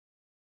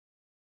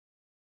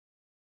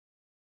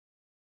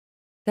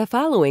The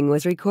following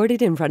was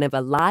recorded in front of a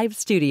live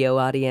studio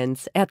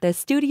audience at the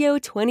Studio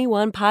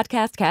 21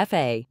 Podcast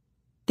Cafe.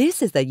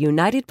 This is the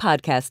United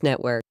Podcast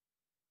Network.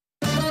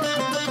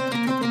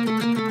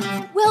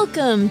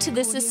 Welcome to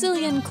the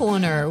Sicilian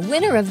Corner,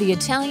 winner of the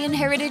Italian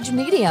Heritage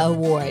Media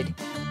Award,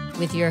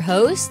 with your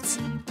hosts,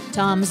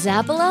 Tom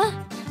Zappola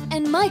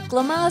and Mike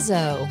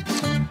Lamazzo.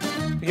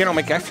 You know,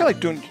 Mikey, I feel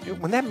like doing,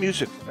 when that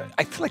music,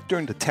 I feel like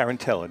doing the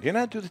Tarantella. Do you know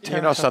how to do the Tarantella?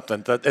 You know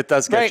something, it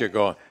does get you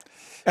going.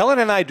 Ellen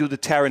and I do the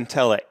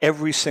Tarantella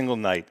every single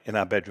night in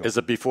our bedroom. Is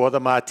it before the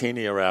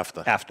martini or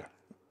after? After.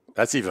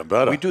 That's even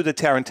better. We do the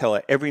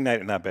Tarantella every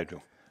night in our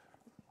bedroom.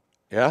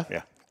 Yeah?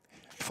 Yeah.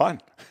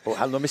 Fun.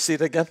 Well, let me see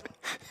it again.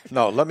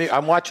 No,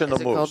 I'm watching the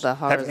moves.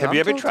 Have you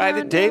ever tried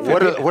it, Dave?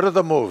 What are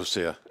the moves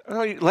here?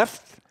 Oh,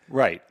 left,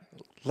 right.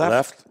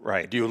 Left,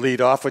 right. Do you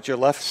lead off with your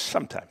left?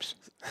 Sometimes.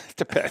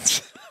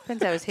 Depends.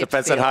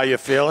 Depends on how you're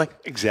feeling.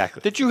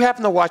 Exactly. Did you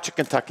happen to watch a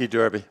Kentucky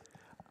Derby?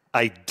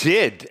 I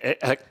did.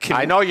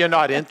 I know you're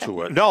not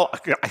into it. No,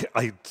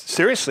 I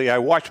seriously, I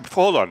watched.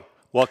 Hold on.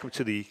 Welcome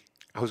to the,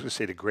 I was going to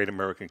say the Great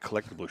American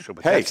Collectible Show,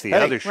 but that's the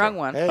other show. Wrong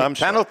one. Hey, I'm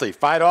penalty,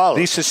 $5.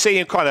 The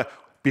Sicilian Corner.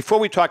 Before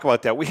we talk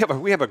about that, we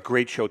have a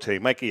great show today.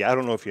 Mikey, I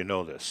don't know if you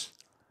know this.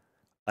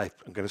 I'm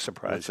going to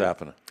surprise you. What's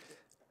happening?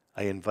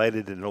 I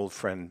invited an old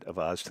friend of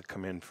ours to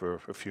come in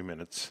for a few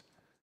minutes.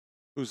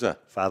 Who's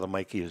that? Father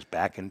Mikey is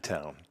back in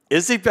town.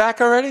 Is he back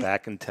already?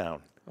 Back in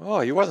town.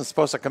 Oh, he wasn't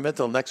supposed to come in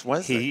until next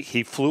Wednesday.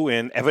 He flew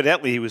in.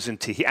 Evidently, he was in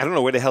Tahiti. I don't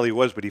know where the hell he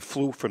was, but he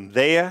flew from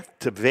there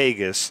to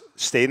Vegas,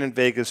 stayed in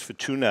Vegas for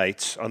 2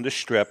 nights on the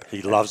Strip.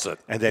 He loves it.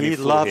 And then he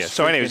flew here.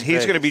 So anyways,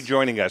 he's going to be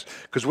joining us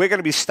because we're going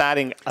to be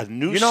starting a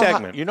new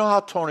segment. You know how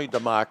Tony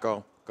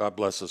DeMarco, God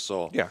bless his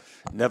soul,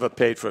 never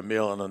paid for a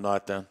meal in the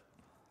North End?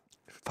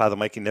 Father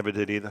Mikey never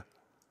did either.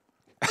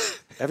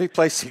 Every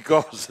place he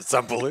goes, it's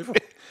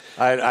unbelievable.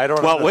 I don't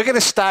know. Well, we're going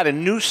to start a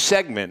new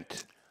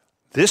segment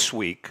this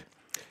week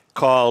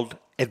called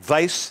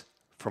Advice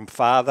from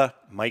Father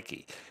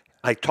Mikey.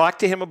 I talked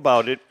to him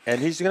about it.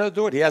 And he's going to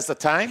do it. He has the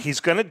time? He's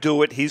going to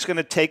do it. He's going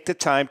to take the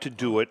time to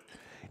do it.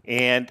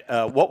 And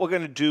what we're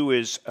going to do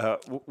is,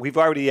 we've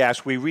already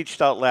asked, we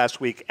reached out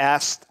last week,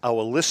 asked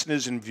our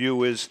listeners and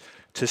viewers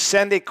to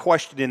send a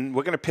question in.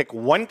 We're going to pick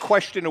one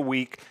question a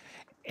week,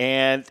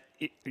 and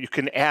you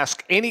can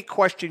ask any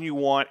question you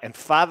want, and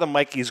Father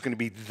Mikey is going to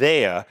be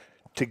there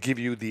to give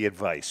you the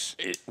advice.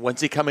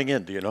 When's he coming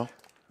in? Do you know?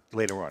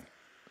 Later on.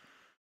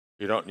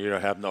 You don't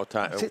have no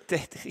time.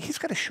 He's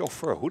got a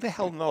chauffeur. Who the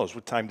hell knows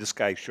what time this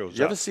guy shows up?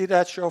 You ever see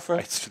that chauffeur?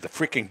 It's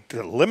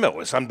the limo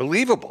was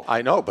unbelievable.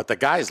 I know, but the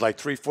guy's like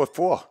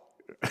 3'4".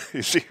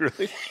 You see,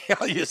 really?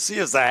 All you see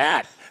is a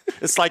hat.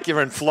 It's like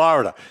you're in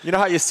Florida. You know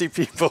how you see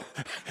people,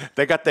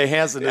 they got their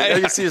hands in all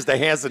you see is their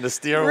hands in the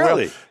steering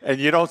wheel, and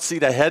you don't see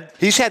the head?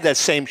 He's had that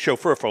same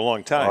chauffeur for a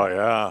long time.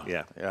 Oh,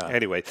 yeah.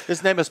 Anyway.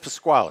 His name is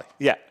Pasquale.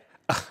 Yeah.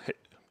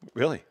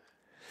 Really?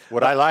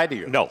 Would I lie to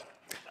you? No.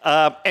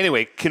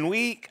 Anyway, can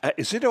we,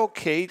 is it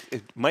okay,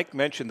 Mike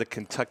mentioned the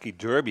Kentucky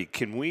Derby,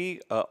 can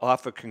we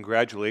offer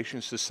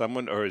congratulations to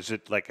someone, or is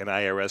it like an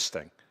IRS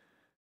thing?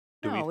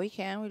 No, we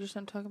can. We just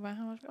don't talk about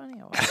how much money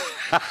it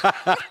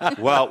was.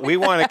 Well, we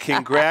want to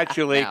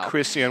congratulate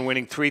Chrissy on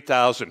winning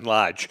 $3,000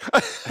 large.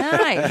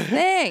 Nice,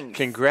 thanks.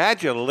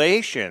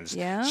 Congratulations.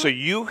 Yeah. So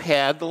you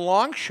had the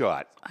long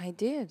shot. I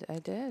did.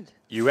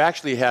 You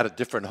actually had a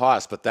different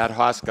horse, but that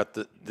horse got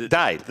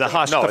died. The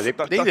horse. No, he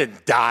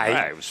didn't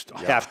die. He was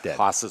half dead.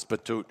 Horses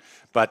Batut.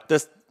 But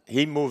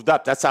he moved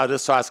up. That's how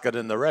this horse got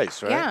in the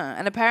race, right? Yeah,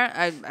 and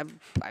apparently,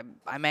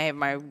 I may have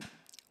my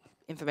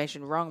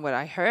information wrong, but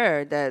I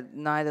heard that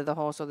neither the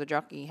horse or the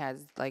jockey has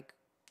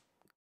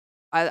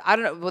I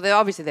don't know. Well,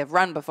 they've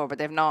run before, but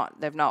they've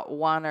not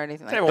won or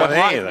anything like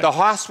that. The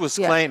horse was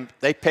claimed.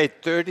 They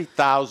paid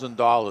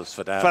 $30,000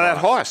 for that. For that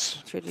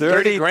horse.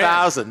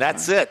 $30,000.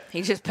 That's it.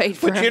 He just paid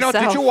for But himself.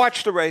 did you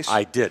watch the race?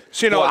 I did.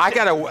 So, they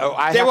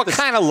were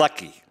kind of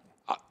lucky.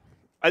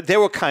 They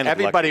were kind of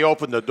Everybody lucky.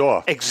 opened the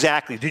door.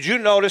 Exactly. Did you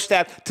notice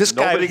that? This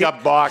Nobody guy,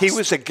 got boxed. He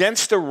was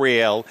against the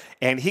rail,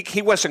 and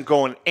he wasn't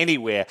going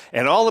anywhere.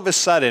 And all of a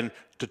sudden,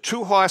 the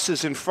 2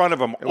 horses in front of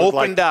him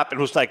opened up. It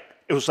was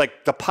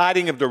like the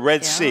parting of the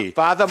Red Sea.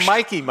 Father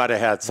Mikey might have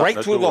had something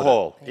right through the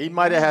hole. He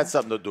might have had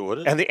something to do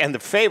with it. And the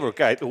favorite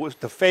guy, it was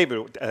the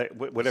favorite,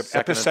 whatever,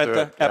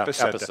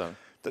 Epicenter.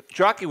 The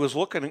jockey was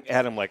looking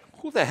at him like,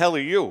 who the hell are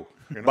you?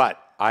 But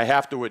I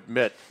have to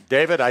admit,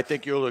 David, I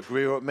think you'll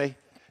agree with me.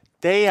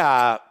 They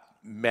are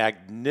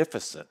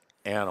magnificent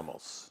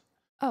animals.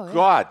 Oh, yeah.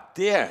 God,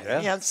 they're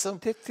handsome.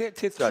 They're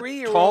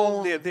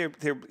 3-year-old.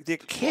 They're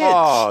kids.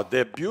 Oh,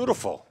 they're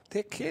beautiful.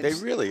 They're kids.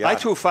 They really are. I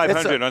threw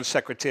 500 on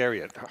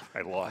Secretariat.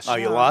 I lost. Oh,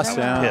 you lost?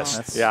 I was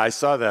pissed. Yeah, I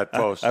saw that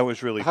post. I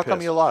was really How pissed.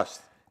 come you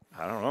lost?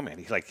 I don't know, man.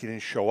 He didn't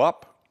show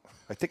up.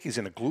 I think he's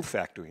in a glue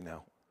factory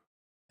now.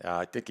 Yeah,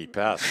 I think he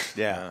passed.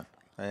 Yeah.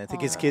 I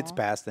think his kids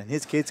passed, and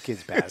his kids'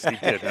 passed. He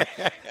did.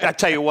 I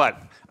tell you what,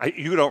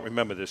 you don't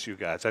remember this, you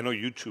guys. I know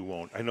you two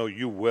won't. I know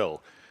you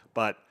will.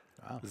 But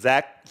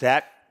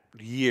that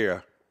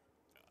year,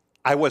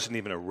 I wasn't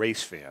even a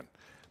race fan,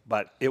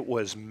 but it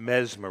was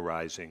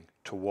mesmerizing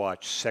to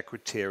watch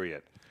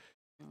Secretariat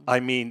I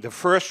mean, the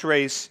first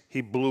race,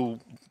 he blew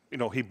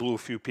a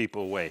few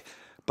people away.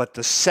 But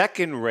the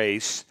second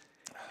race,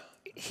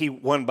 he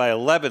won by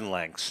 11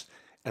 lengths.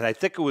 And I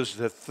think it was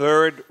the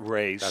third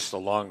race. That's the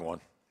long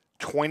one.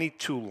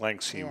 22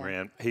 lengths he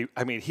ran. He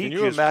Can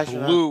you just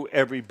imagine blew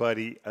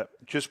everybody,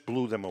 just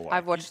blew them away.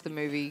 I've watched the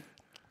movie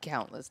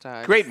countless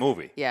times. Great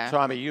movie. Yeah.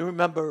 Tommy, you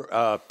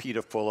remember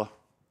Peter Fuller?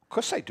 Of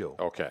course I do.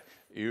 Okay.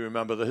 You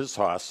remember his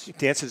horse?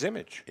 Dance's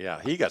Image.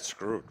 Yeah, he got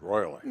screwed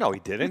royally. No, he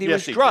didn't. He Yes,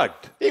 was he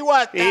drugged. did. He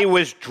was. He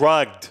was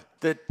drugged.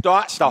 The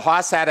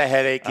horse had a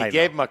headache. He I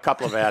gave know. him a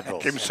couple of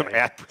Advils. Give him some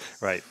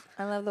right.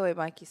 I love the way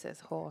Mikey says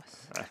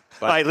horse.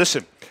 All right,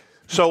 listen.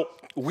 So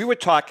we were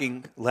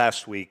talking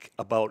last week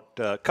about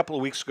a couple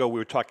of weeks ago. We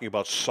were talking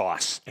about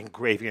sauce and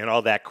gravy and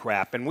all that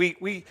crap, and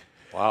we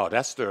Wow,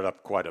 that stirred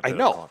up quite a bit I of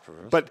know,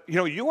 controversy. but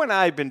you and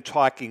I have been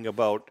talking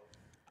about.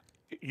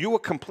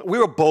 We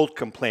were both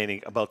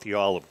complaining about the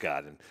Olive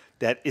Garden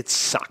that it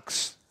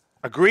sucks.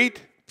 Agreed?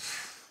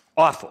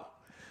 Awful.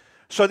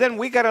 So then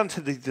we got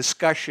onto the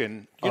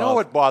discussion. You know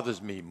what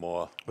bothers me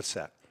more? What's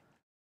that?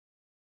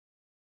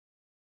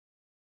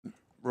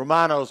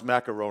 Romano's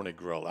Macaroni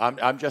Grill.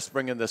 I'm just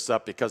bringing this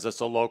up because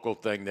it's a local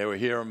thing. They were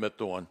here in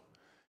Methuen,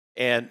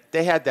 and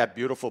they had that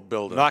beautiful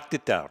building. Knocked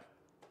it down.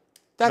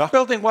 That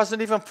building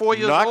wasn't even 4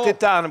 years old. Knocked it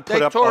down and put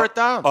they up. tore it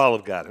down.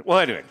 Olive Garden. Well,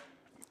 anyway,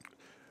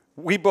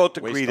 we both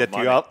agree that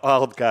money. the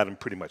Olive Garden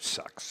pretty much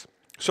sucks.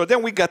 So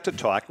then we got to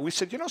talk, and we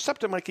said, you know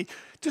something, Mikey,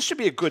 this should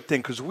be a good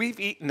thing because we've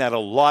eaten at a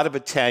lot of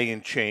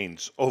Italian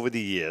chains over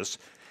the years,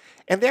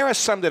 and there are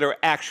some that are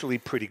actually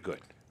pretty good.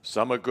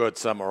 Some are good,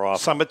 some are awful.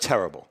 Some are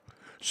terrible.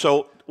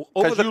 So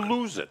Because you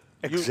lose it.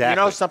 Exactly. You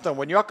know something?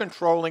 When you're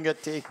controlling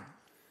it, T,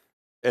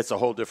 it's a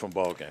whole different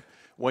ballgame.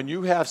 When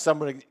you have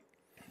somebody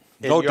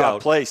in No your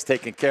doubt. place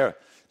taking care of,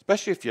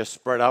 especially if you're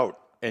spread out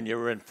and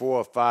you're in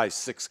 4, 5,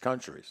 6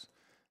 countries,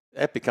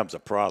 that becomes a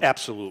problem.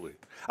 Absolutely.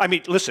 I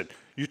mean, listen,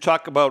 you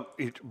talk about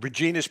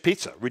Regina's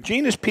Pizza.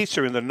 Regina's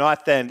Pizza in the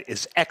North End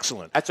is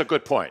excellent. That's a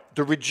good point.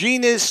 The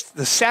Regina's,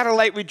 the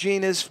satellite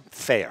Regina's,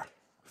 fair.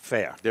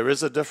 There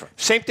is a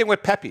difference. Same thing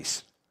with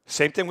Pepe's.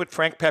 Same thing with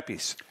Frank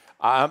Pepe's.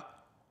 I'm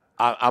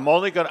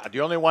only going to, the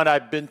only one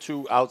I've been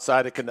to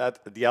outside of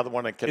Connecticut, the other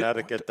one in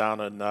Connecticut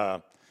down in,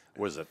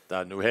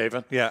 New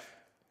Haven? Yeah.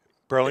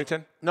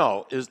 Burlington?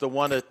 No, is the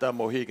one at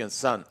Mohegan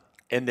Sun.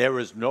 And there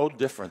is no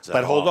difference at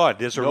all. But hold on,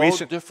 there's a no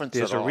reason. difference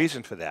There's at a all.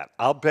 reason for that.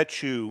 I'll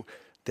bet you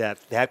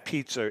that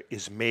pizza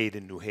is made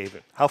in New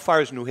Haven. How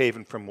far is New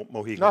Haven from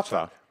Mohegan? Not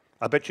Sun? far.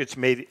 I bet you it's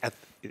made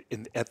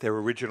at their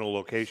original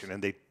location,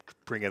 and they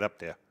bring it up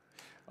there.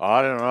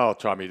 I don't know,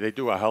 Tommy. They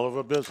do a hell of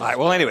a business. All right.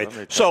 Well, anyway, Let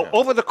me tell so you.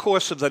 over the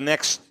course of the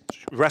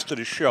rest of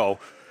the show,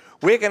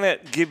 we're going to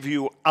give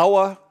you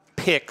our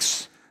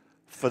picks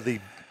for the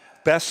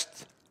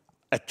best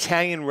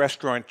Italian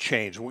restaurant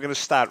chains. We're going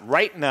to start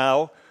right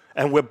now,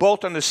 and we're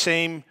both on the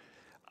same.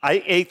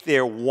 I ate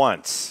there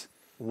once,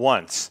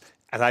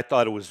 and I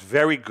thought it was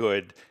very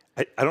good.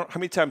 I don't. How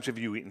many times have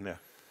you eaten there?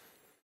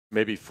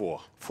 Maybe 4.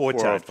 4 or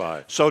times.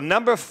 5. So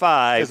number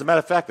 5, As a matter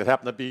of fact, it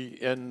happened to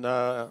be in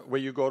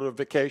where you go to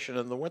vacation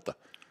in the winter.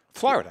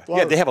 Florida.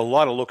 Yeah, they have a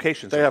lot of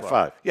locations. They in have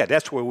Florida. 5. Yeah,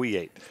 that's where we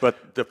ate.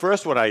 But the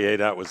first one I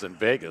ate at was in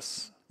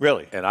Vegas.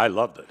 Really? And I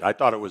loved it. I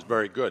thought it was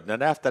very good. And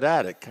then after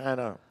that, it kind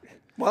of...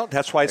 Well,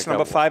 that's why it's got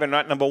number one. 5 and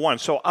not number 1.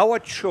 So our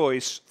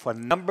choice for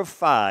number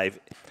 5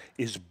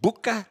 is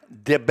Bucca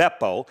di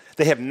Beppo.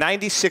 They have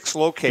 96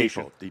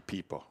 locations. Beppo. The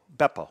people.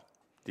 Beppo.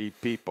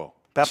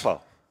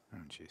 Oh,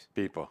 jeez.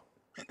 People.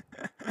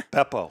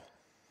 Beppo.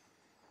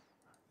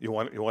 You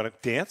want to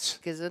dance?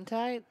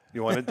 Gesundheit?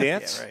 You want to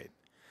dance? Yeah, right.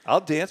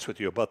 I'll dance with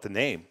you about the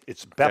name.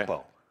 It's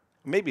Beppo.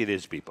 Maybe it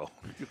is Beppo.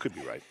 You could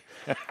be right.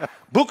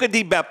 Bucca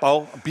di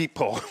Beppo,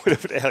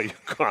 whatever the hell you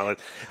call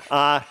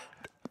it.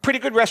 Pretty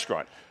good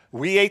restaurant.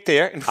 We ate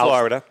there in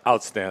Florida.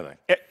 Outstanding.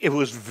 It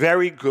was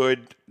very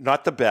good,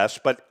 not the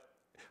best, but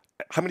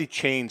how many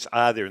chains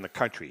are there in the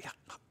country?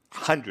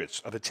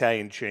 Hundreds of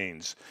Italian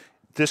chains.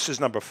 This is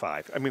number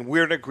 5. I mean,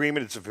 we're in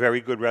agreement. It's a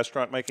very good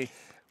restaurant, Mikey.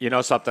 You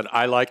know something?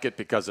 I like it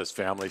because it's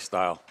family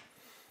style.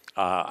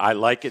 I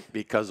like it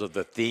because of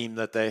the theme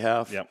that they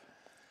have. Yep.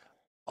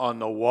 On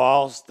the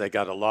walls, they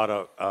got a lot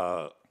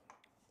of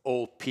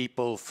old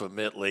people from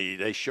Italy.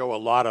 They show a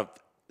lot of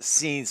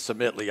scenes from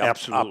Italy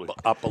Absolutely.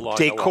 up along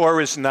the wall.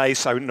 Decor is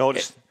nice. I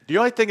noticed. The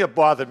only thing that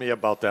bothered me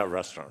about that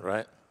restaurant,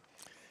 right?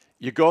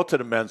 You go to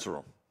the men's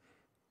room,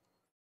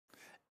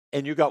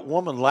 and you got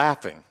women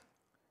laughing.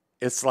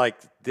 It's like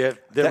they're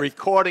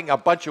recording a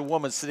bunch of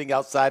women sitting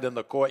outside in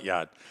the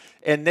courtyard,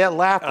 and they're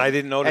laughing. I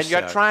didn't notice And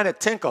you're that. trying to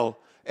tinkle,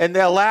 and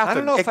they're laughing. I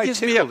don't know if it I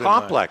gives me a tinkled in mine.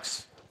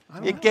 complex.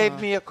 It gave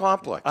me a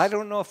complex. I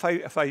don't know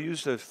if I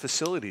used the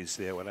facilities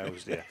there when I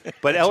was there.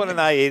 But Ellen and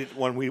I ate it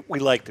when we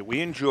liked it. We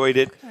enjoyed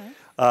it.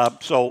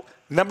 So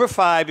number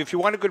 5, if you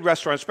want a good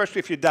restaurant, especially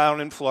if you're down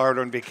in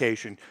Florida on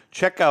vacation,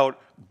 check out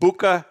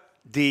Bucca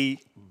di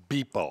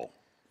Beppo.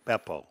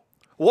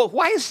 Well,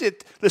 why is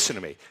it? Listen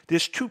to me.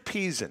 There's 2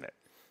 P's in it.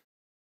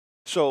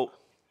 So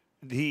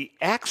the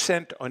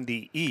accent on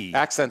the E.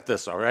 Accent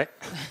this, all right?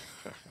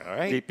 All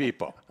right. Di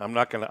Pippo. I'm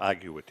not going to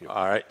argue with you.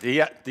 All right.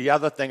 The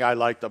other thing I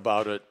liked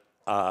about it,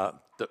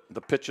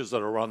 the pictures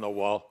that are on the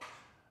wall,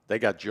 they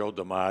got Joe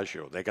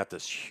DiMaggio. They got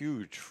this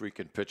huge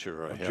freaking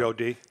picture of him. Joe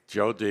D.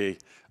 Joe D.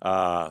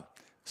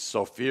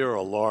 Sophia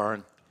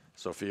Loren.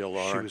 She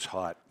was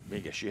hot.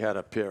 Mika, she had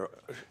a pair.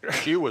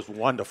 She was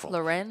wonderful.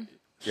 Loren?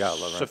 Yeah,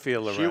 Loren. Sophia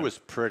Loren. She was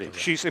pretty.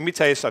 Let me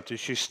tell you something.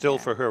 She's still,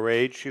 for her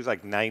age, she's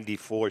like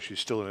 94. She's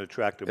still an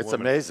attractive It's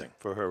woman. amazing.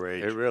 For her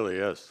age. It really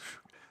is.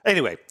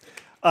 Anyway,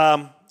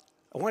 I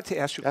wanted to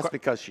ask you. That's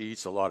because she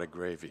eats a lot of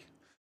gravy.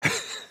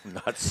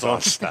 Not Don't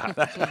sauce. stop.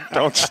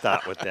 Don't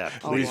start with that.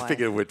 Please boy.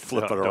 figure we'd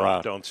flip it Don't-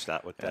 around. Don't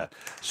start with that.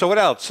 So what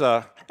else?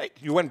 Hey,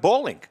 you went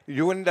bowling.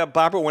 You and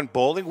Barbara went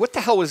bowling. What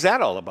the hell was that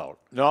all about?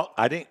 No,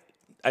 I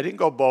didn't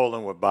go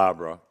bowling with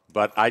Barbara,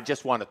 but I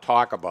just want to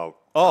talk about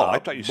I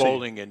thought you said-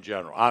 bowling in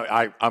general.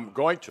 I'm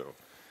going to.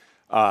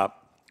 Where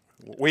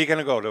are you going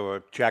to go, to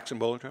a Jackson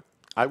bowling trip?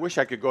 I wish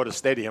I could go to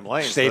Stadium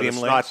Lanes, Stadium but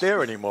it's Lanes? not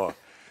there anymore.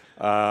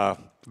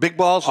 Big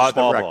balls or The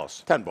small rec-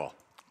 balls? 10 ball.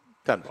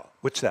 10 ball.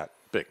 What's that?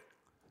 Big.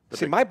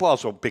 See, my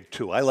balls are big,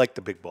 too. I like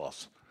the big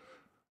balls.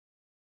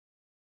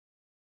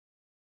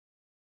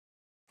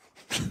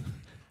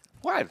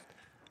 What?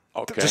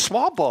 Okay. The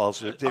small balls,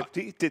 they're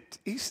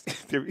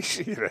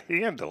easy to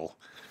handle.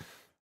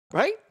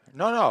 Right?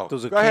 No.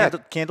 Those are Go ahead.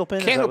 candlepin?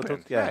 Is that what Candlepin.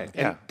 those- Yeah. Right.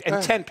 yeah. And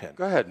Go 10 ahead. pin.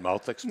 Go ahead,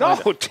 Mouth. Explain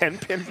No, it. 10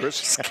 pin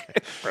versus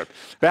candlepin.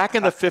 Back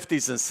in the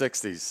 50s and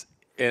 60s,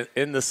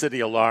 in the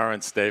city of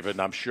Lawrence, David,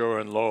 and I'm sure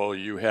in Lowell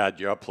you had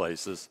your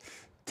places,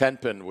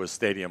 10-pin was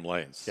Stadium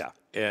Lanes. Yeah.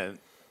 And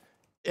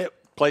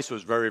place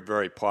was very,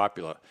 very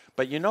popular.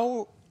 But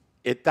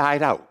it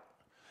died out.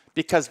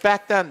 Because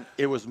back then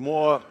it was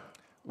more,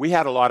 we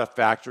had a lot of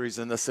factories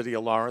in the city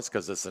of Lawrence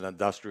because it's an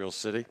industrial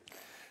city.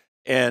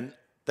 And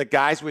the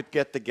guys would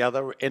get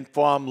together and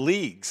form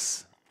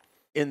leagues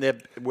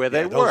where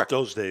they worked.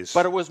 those days.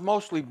 But it was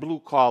mostly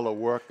blue-collar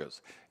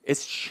workers.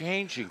 It's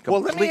changing completely.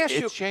 Well, let me ask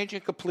you- It's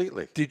changing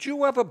completely. Did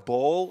you ever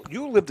bowl?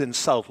 You lived in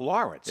South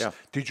Lawrence. Yeah.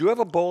 Did you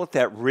ever bowl at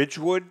that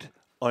Ridgewood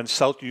on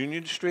South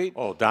Union Street?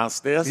 Oh,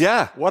 downstairs?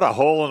 Yeah. What a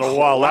hole in the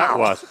wall that wow.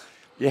 was.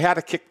 You had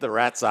to kick the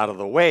rats out of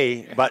the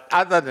way, but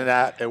other than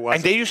that, it wasn't.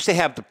 And they used to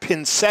have the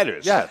pin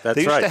setters. Yeah, that's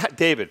they used right. To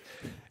David,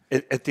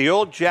 at the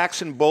old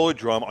Jackson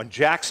Bowlerdrome on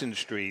Jackson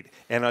Street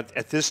and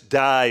at this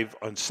dive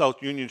on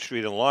South Union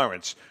Street in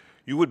Lawrence,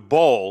 you would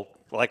bowl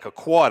like a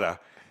quarter,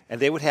 and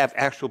they would have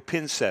actual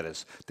pin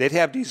setters. They'd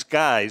have these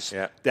guys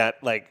that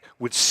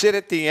would sit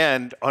at the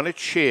end on a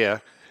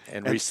chair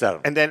and reset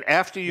them. And then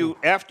after you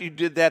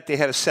did that, they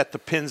had to set the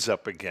pins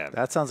up again.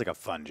 That sounds like a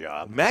fun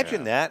job.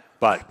 Imagine that.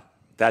 But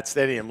that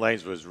Stadium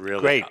Lanes was really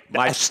Great.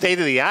 State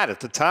of the art at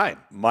the time.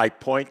 My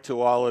point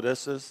to all of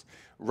this is,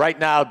 right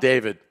now,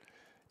 David,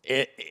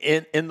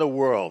 in the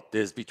world,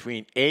 there's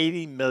between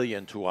 80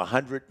 million to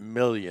 100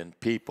 million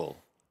people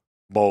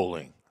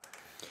bowling.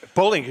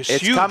 Bowling is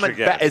huge coming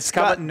again. back. It's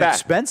coming Gotten back.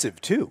 expensive,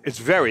 too. It's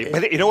very.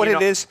 But you know what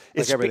it is?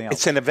 like everything else.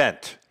 It's an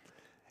event.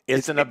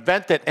 It's an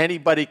event that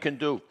anybody can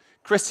do.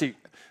 Chrissy,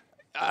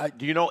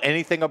 do you know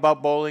anything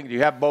about bowling? Do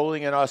you have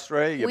bowling in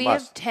Australia? You We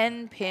must. have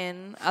 10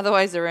 pin,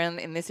 otherwise around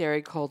in this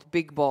area called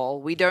big ball.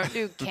 We don't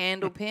do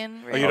candle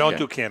pin. Oh, you don't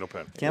do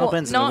Candlepin.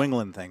 Candlepin's a not- New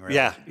England thing, right?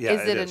 Yeah.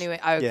 Is it a new?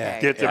 Okay.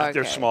 They're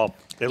okay. small.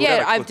 They look Yeah,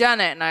 like- I've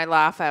done it, and I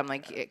laugh. I'm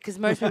like, because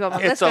most people, I'm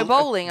like, let's It's go a-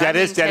 bowling. that I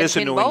is- mean that is a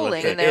 10-pin New England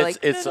bowling, thing. and they're like,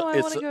 it's no, I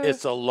want to go.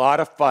 it's a lot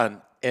of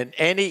fun, and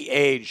any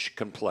age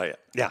can play it.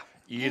 Yeah.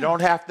 You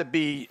don't have to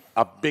be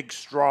a big,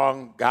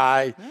 strong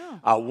guy.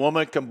 A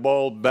woman can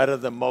bowl better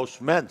than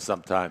most men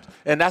sometimes.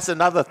 And that's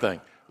another thing.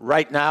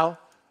 Right now,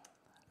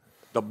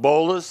 the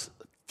bowlers,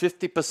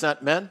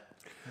 50% men,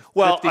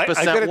 Well, 50%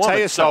 I got to tell women.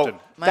 you something.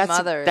 My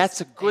mother is That's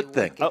a good a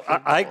thing.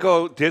 wicked I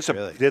go. There's a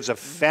Really?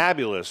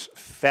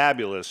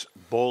 fabulous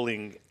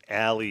bowling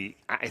alley.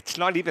 It's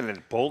not even a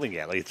bowling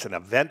alley. It's an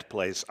event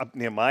place up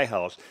near my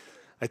house.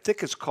 I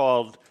think it's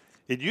called.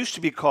 It used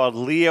to be called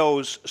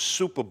Leo's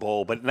Super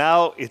Bowl, but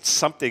now it's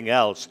something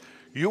else.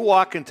 You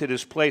walk into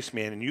this place,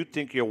 man, and you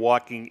think you're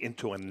walking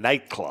into a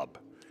nightclub.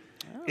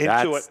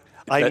 That's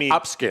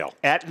upscale.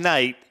 At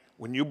night,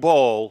 when you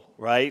bowl,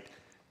 right,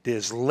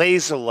 there's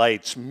laser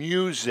lights,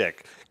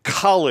 music,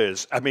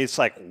 colors. I mean, it's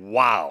like,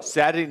 wow.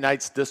 Saturday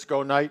night's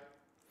disco night,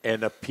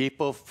 and the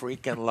people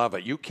freaking love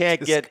it. You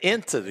can't get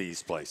into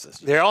these places.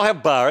 They all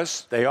have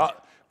bars. They are,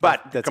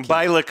 but You can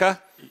buy liquor,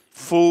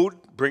 food,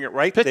 bring it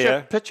right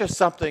there. Picture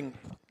something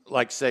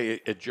like, say,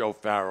 at Joe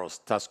Farrell's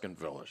Tuscan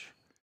Village.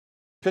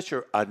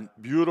 Picture a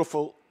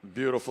beautiful,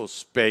 beautiful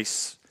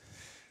space,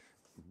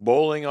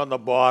 bowling on the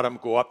bottom,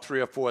 go up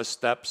 3 or 4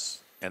 steps,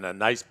 and a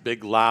nice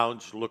big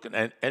lounge looking,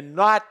 and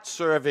not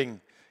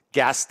serving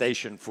gas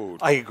station food.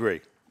 I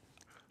agree.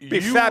 Be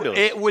fabulous.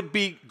 It would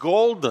be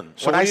golden.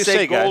 So when what I do you say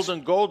say, guys?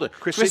 golden.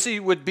 Chrissy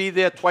would be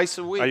there twice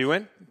a week. Are you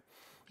in?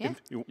 Yeah.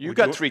 You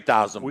got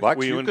 $3,000 bucks.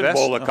 Will You you could invest?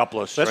 bowl a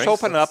couple of strings. Let's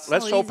open up.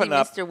 Let's So open easy,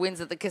 up. Mr.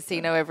 wins at the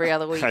casino every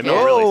other weekend. I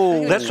know, really.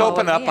 Really? Let's Follow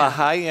open up me a out.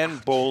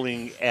 high-end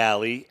bowling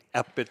alley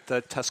up at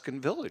the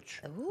Tuscan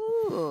Village.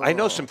 Ooh. I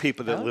know some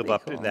people that That would live be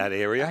up cool. in that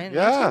area. I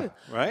know Yeah. too.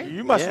 Right?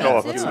 You must Yeah, know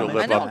a that's few nice. that I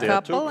live know up a there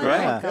couple. too. I know a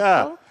Right? couple.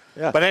 Yeah.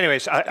 Yeah. But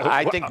anyways,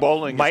 I think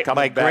bowling is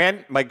coming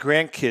back. My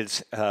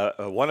grandkids,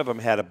 one of them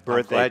had a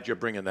birthday. I'm glad you're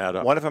bringing that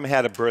up. One of them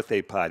had a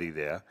birthday party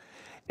there,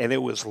 and it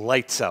was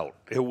lights out.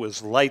 It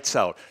was lights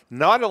out.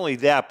 Not only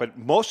that, but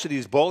most of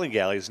these bowling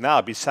alleys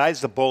now,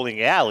 besides the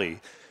bowling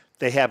alley,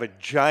 they have a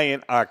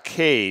giant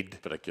arcade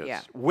For the kids.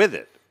 Yeah. with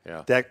it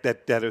Yeah.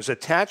 that is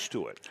attached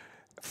to it.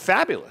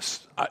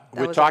 Fabulous. That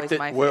was always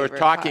my favorite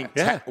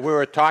part. We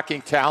were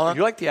talking talent.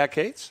 You like the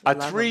arcades? A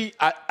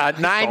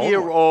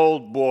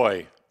 9-year-old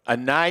boy, a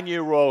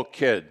 9-year-old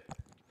kid,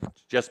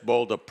 just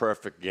bowled a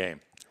perfect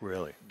game.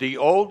 Really? The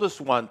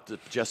oldest one to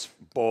just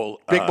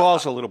bowl Big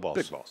balls or little balls?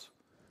 Big balls.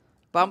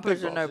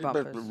 Bumpers or Big no balls.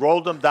 He bumpers?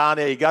 rolled him down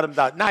there. He got him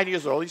down. 9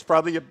 years old. He's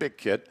probably a big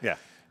kid. Yeah.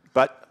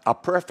 But a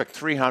perfect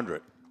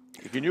 300.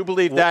 Can you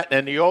believe that?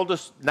 And the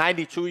oldest,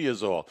 92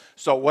 years old.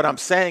 So what I'm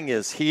saying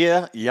is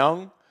here,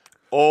 young,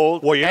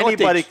 old, Well, you know what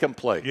anybody can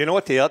play. You know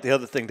what the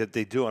other thing that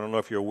they do, I don't know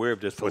if you're aware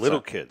of this, for What's little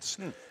that? kids.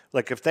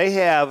 Like if they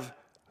have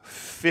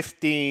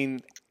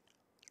 15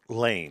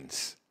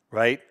 lanes,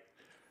 right,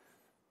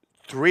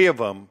 3 of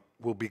them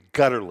will be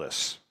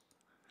gutterless.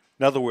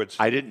 In other words,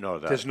 I didn't know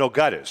that. there's no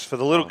gutters for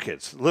the little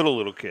kids,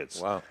 little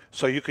kids. Wow.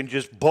 So you can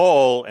just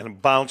bowl and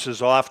it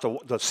bounces off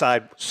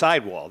the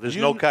sidewall. There's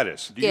no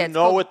gutters. Do you Yeah, it's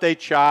know called- what they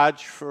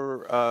charge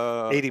for?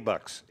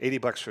 $80.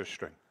 $80 for a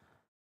string.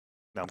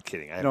 No, I'm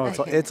kidding. No,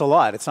 it's a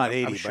lot. It's not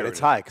 80, sure but it it's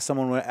is. high. Because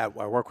someone I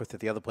work with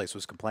at the other place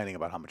was complaining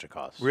about how much it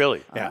costs.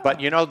 Really? Yeah.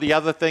 But you know, the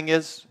other thing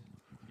is,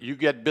 you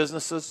get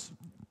businesses,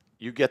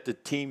 you get the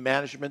team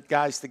management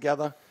guys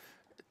together.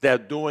 They're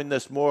doing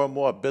this more and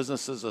more.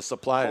 Businesses are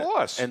supplying Of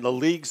course. it. And the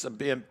leagues are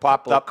being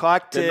popped Blue up.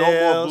 They're no more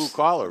cocktails. blue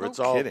collar. No It's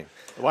all kidding.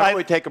 Why don't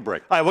we take a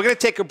break? All right, we're going to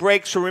take a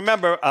break. So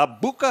remember,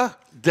 Bucca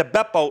de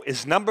Beppo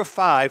is number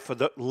 5 for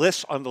the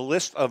list on the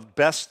list of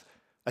best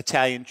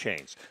Italian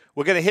chains.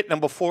 We're going to hit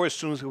number 4 as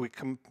soon as we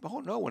come. Oh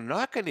no, we're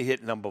not going to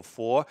hit number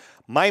 4.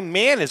 My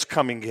man is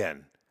coming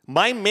in.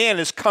 My man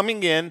is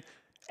coming in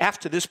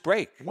after this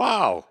break.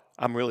 Wow.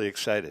 I'm really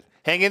excited.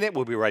 Hang in it.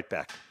 We'll be right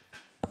back.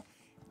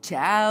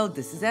 Ciao,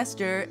 this is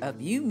Esther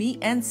of You, Me,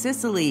 and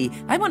Sicily.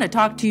 I want to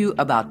talk to you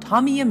about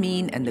Tommy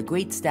Amin and the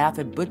great staff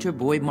at Butcher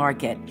Boy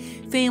Market.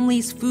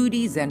 Families,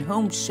 foodies, and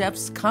home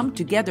chefs come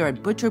together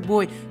at Butcher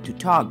Boy to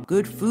talk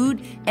good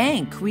food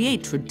and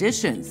create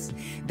traditions.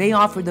 They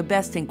offer the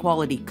best in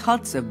quality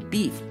cuts of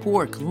beef,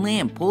 pork,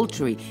 lamb,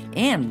 poultry,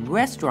 and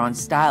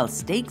restaurant-style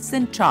steaks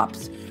and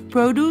chops.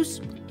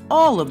 Produce?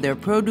 All of their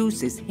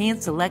produce is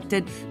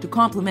hand-selected to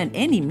complement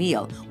any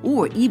meal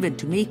or even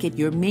to make it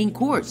your main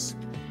course.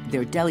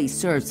 Their deli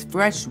serves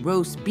fresh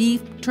roast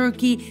beef,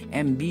 turkey,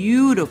 and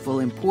beautiful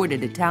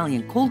imported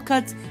Italian cold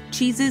cuts,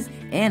 cheeses,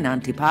 and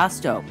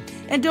antipasto.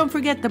 And don't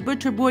forget the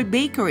Butcher Boy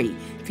Bakery,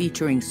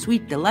 featuring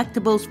sweet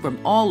delectables from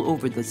all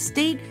over the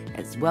state,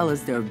 as well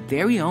as their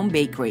very own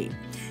bakery.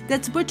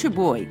 That's Butcher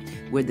Boy,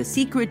 where the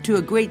secret to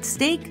a great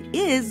steak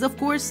is, of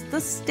course, the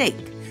steak.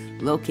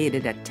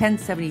 Located at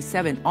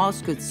 1077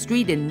 Osgood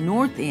Street in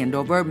North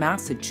Andover,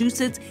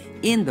 Massachusetts,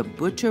 in the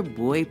Butcher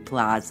Boy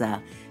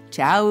Plaza.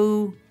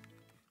 Ciao!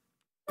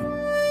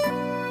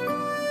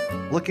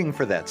 Looking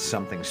for that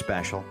something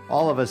special?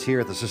 All of us here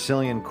at the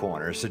Sicilian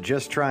Corner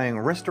suggest trying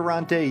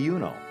Ristorante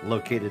Uno,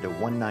 located at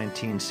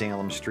 119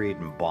 Salem Street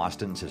in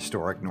Boston's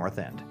historic North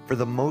End. For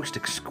the most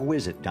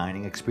exquisite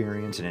dining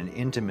experience in an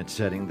intimate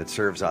setting that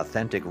serves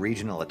authentic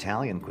regional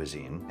Italian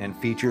cuisine and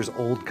features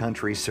old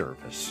country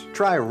service.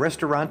 Try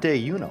Ristorante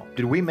Uno.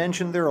 Did we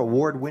mention their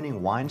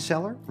award-winning wine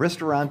cellar?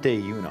 Ristorante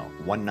Uno,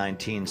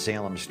 119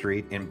 Salem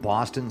Street in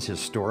Boston's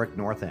historic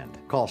North End.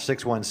 Call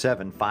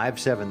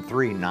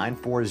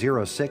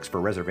 617-573-9406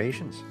 for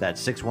reservations. That's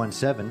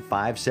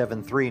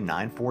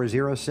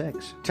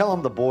 617-573-9406. Tell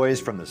them the boys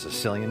from the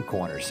Sicilian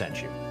Corner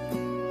sent you.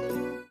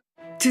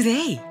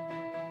 Today,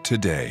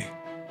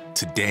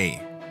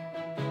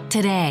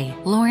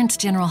 Lawrence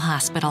General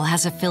Hospital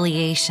has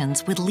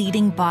affiliations with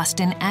leading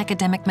Boston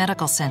academic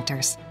medical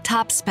centers.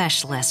 Top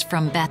specialists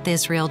from Beth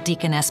Israel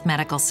Deaconess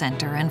Medical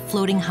Center and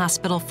Floating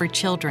Hospital for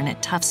Children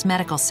at Tufts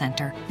Medical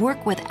Center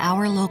work with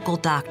our local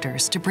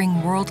doctors to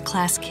bring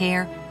world-class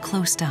care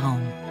close to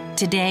home.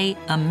 Today,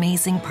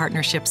 amazing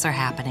partnerships are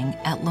happening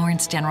at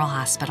Lawrence General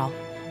Hospital.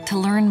 To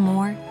learn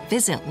more,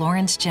 visit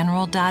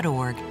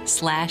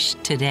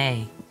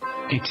lawrencegeneral.org/today.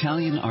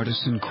 Italian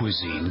artisan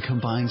cuisine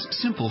combines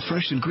simple,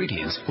 fresh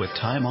ingredients with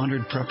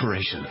time-honored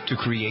preparation to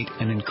create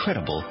an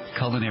incredible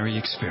culinary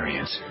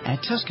experience.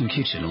 At Tuscan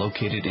Kitchen,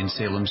 located in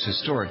Salem's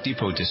historic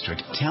Depot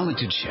District,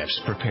 talented chefs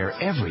prepare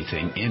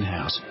everything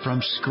in-house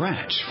from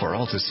scratch for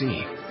all to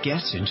see.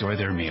 Guests enjoy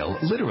their meal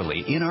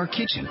literally in our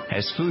kitchen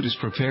as food is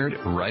prepared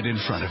right in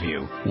front of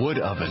you. Wood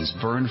ovens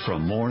burn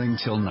from morning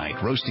till night,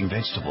 roasting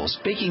vegetables,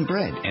 baking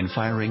bread, and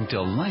firing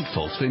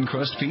delightful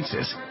thin-crust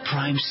pizzas.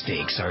 Prime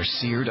steaks are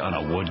seared on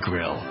a wood grill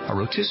grill. A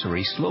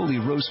rotisserie slowly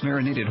roasts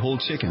marinated whole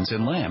chickens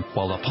and lamb,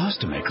 while a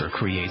pasta maker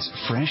creates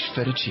fresh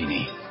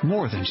fettuccine.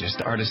 More than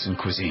just artisan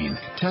cuisine,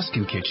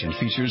 Tuscan Kitchen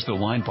features the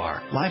wine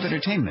bar, live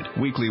entertainment,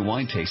 weekly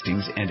wine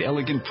tastings, and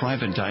elegant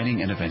private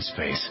dining and event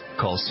space.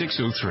 Call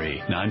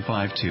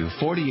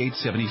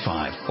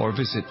 603-952-4875 or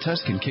visit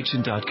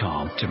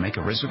TuscanKitchen.com to make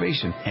a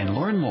reservation and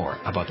learn more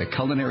about the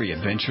culinary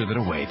adventure that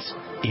awaits.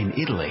 In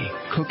Italy,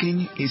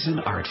 cooking is an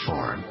art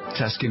form.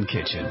 Tuscan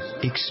Kitchen.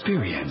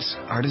 Experience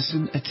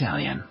artisan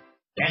Italian.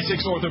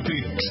 Essex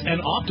Orthopedics and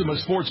Optima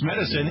Sports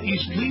Medicine is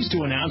pleased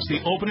to announce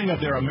the opening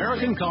of their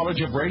American College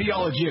of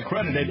Radiology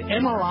accredited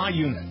MRI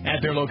unit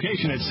at their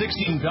location at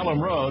 16 Pelham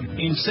Road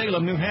in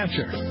Salem, New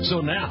Hampshire.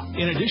 So now,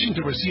 in addition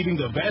to receiving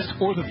the best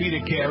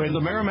orthopedic care in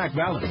the Merrimack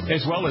Valley,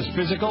 as well as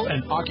physical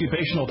and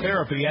occupational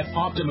therapy at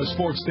Optima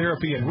Sports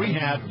Therapy and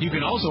Rehab, you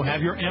can also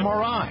have your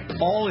MRI,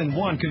 all in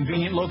one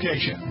convenient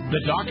location.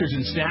 The doctors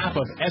and staff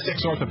of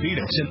Essex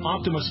Orthopedics and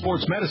Optima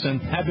Sports Medicine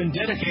have been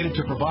dedicated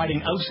to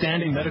providing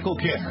outstanding medical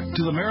care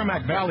to the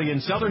Merrimack Valley in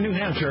southern New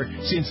Hampshire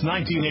since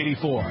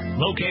 1984.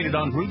 Located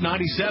on Route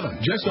 97,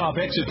 just off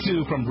Exit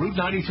 2 from Route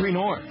 93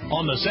 North,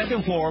 on the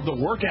second floor of the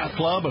Workout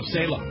Club of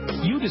Salem.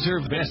 You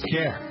deserve best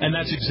care, and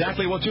that's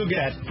exactly what you'll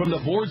get from the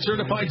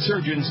board-certified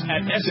surgeons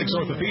at Essex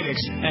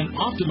Orthopedics and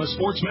Optima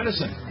Sports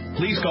Medicine.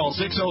 Please call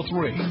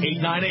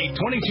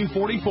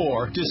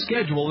 603-898-2244 to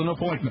schedule an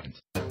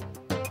appointment.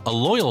 A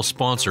loyal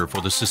sponsor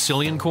for the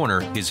Sicilian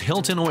Corner is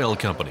Hilton Oil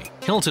Company.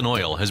 Hilton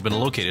Oil has been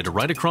located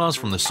right across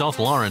from the South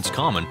Lawrence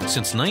Common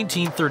since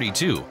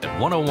 1932 at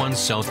 101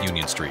 South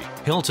Union Street.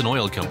 Hilton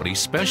Oil Company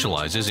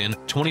specializes in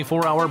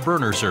 24-hour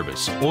burner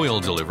service, oil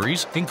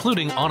deliveries,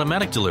 including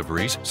automatic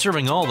deliveries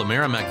serving all the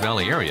Merrimack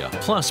Valley area,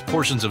 plus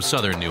portions of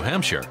southern New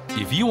Hampshire.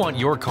 If you want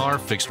your car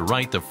fixed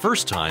right the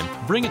first time,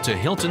 bring it to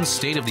Hilton's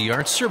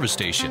state-of-the-art service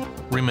station.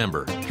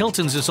 Remember,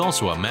 Hilton's is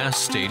also a Mass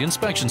State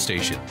Inspection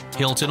Station.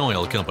 Hilton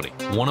Oil Company,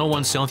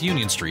 101 South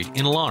Union Street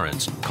in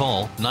Lawrence.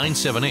 Call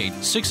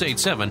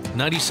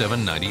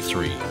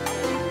 978-687-9793.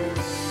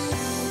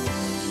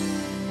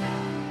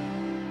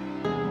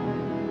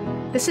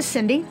 This is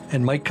Cindy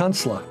and Mike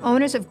Kunstler,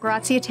 owners of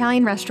Grazie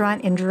Italian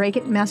Restaurant in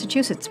Dracut,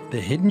 Massachusetts, the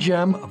hidden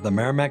gem of the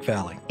Merrimack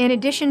Valley. In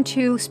addition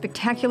to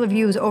spectacular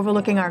views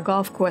overlooking our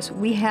golf course,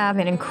 we have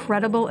an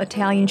incredible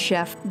Italian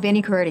chef,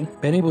 Benny Curti.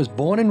 Benny was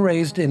born and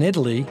raised in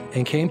Italy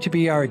and came to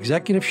be our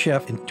executive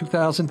chef in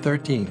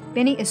 2013.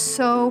 Benny is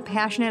so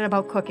passionate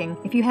about cooking.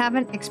 If you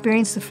haven't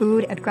experienced the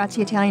food at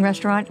Grazie Italian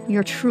Restaurant,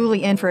 you're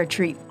truly in for a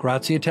treat.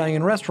 Grazie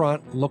Italian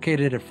Restaurant,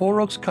 located at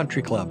Four Oaks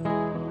Country Club.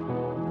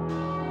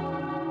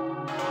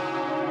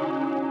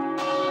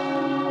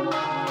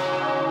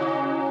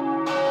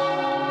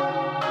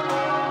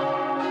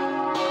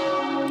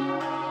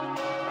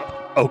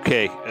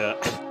 Okay,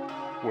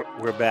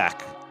 we're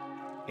back,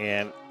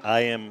 and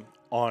I am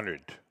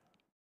honored,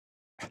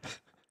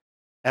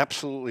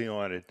 absolutely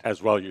honored.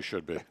 As well you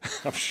should be.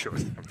 I'm sure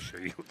you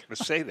were going to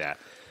say that.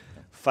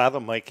 Father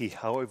Mikey,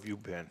 how have you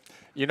been?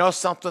 You know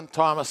something,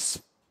 Thomas?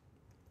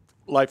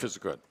 Life is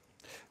good.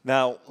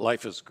 Now,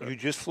 life is good. You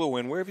just flew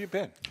in. Where have you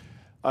been?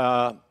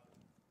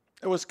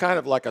 It was kind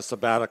of like a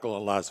sabbatical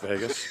in Las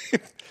Vegas.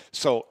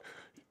 So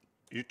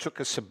you took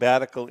a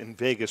sabbatical in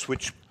Vegas,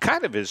 which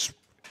kind of is,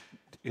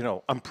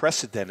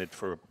 unprecedented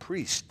for a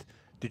priest.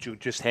 Did you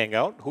just hang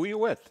out? Who are you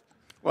with?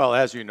 Well,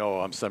 as you know,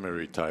 I'm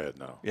semi-retired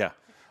now. Yeah.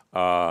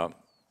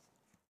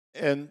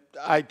 And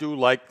I do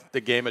like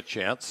the game of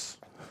chance.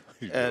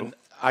 And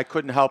I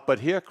couldn't help but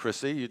hear,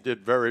 Chrissy, you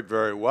did very,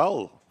 very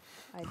well.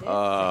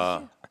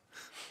 I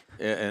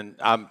did. And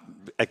I'm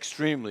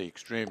extremely,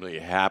 extremely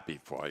happy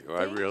for you.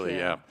 I really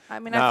am. I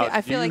mean, now,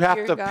 I feel like you have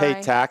your to pay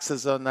guy-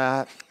 taxes on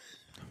that?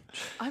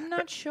 I'm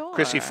not sure.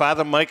 Chrissy,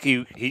 Father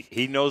Mikey,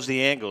 he knows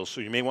the angles,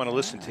 so you may want to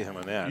listen to him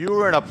on that. You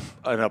were in a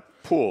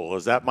pool.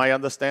 Is that my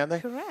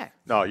understanding? Correct.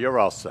 No, you're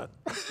all set.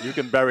 You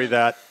can bury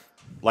that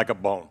like a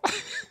bone.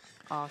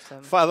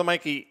 Awesome. Father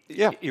Mikey,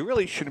 you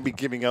really shouldn't be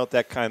giving out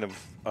that kind of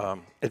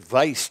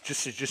advice,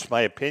 just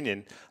my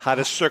opinion, how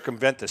to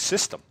circumvent the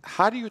system.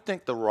 How do you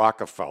think the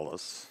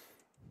Rockefellers,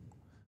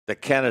 the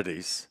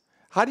Kennedys,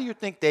 how do you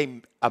think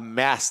they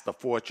amassed the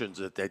fortunes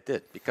that they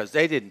did? Because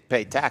they didn't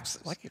pay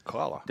taxes. Like your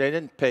collar. They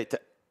didn't pay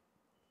taxes.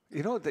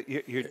 You know,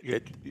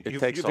 you've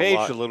takes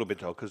aged a little bit,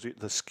 though, because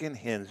the skin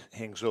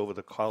hangs over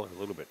the collar a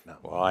little bit now.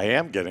 Well, I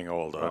am getting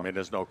older. I mean,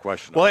 there's no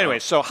question. Well, anyway,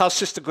 so how's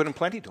Sister Good and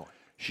Plenty doing?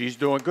 She's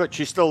doing good.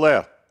 She's still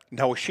there.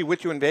 Now, was she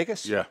with you in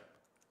Vegas? Yeah.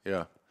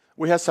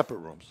 We have separate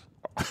rooms.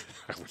 I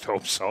would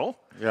hope so.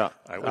 Yeah.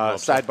 I would hope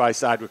side by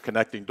side with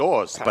connecting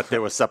doors, but they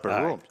were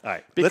separate rooms. All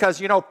right.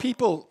 Because,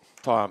 people,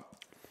 Tom,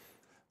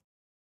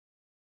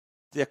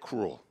 they're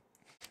cruel.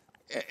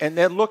 And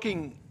they're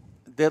looking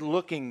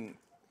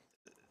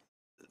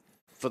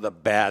for the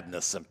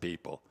badness in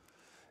people.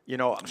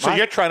 So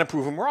you're trying to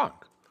prove them wrong.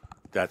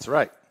 That's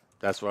right.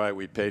 That's why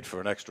we paid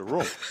for an extra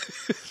room.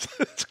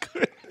 That's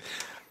good.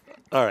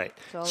 All right.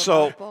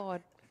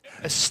 So,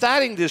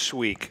 starting this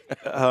week,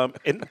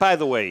 and by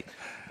the way,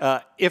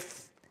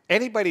 if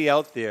anybody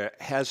out there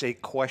has a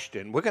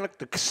question,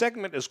 the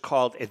segment is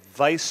called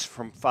Advice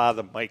from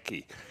Father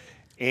Mikey.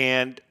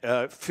 And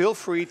feel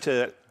free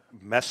to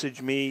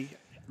message me,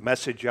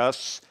 message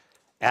us,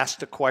 ask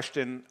the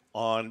question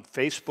on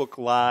Facebook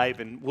Live,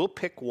 and we'll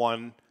pick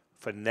one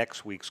for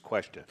next week's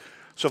question.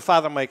 So,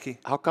 Father Mikey.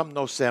 How come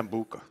no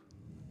Sambuca?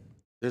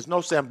 There's no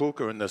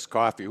Sambuca in this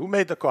coffee. Who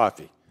made the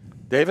coffee?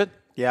 David?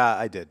 Yeah,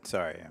 I did.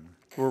 Sorry.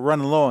 We're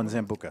running low on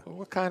Sambuca.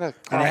 What kind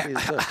of coffee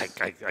is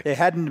this? It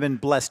hadn't been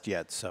blessed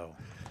yet, so.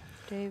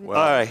 Well,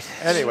 all right.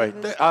 Anyway,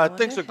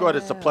 things are good.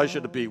 It's a pleasure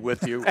to be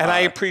with you. And I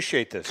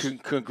appreciate this.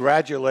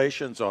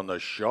 Congratulations on the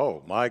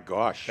show. My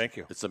gosh. Thank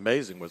you. It's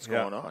amazing what's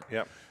going on.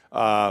 Yeah.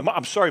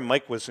 I'm sorry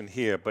Mike wasn't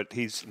here, but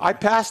he's... I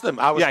passed him.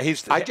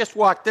 I just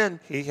walked in.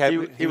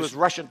 He was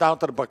rushing down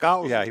to the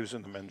Bucca. Yeah, he was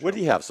in the men's room. What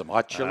did he have, some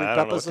hot chili I don't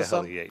know peppers what or the hell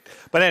something? he ate.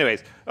 But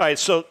anyways, all right,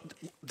 so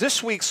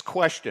this week's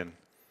question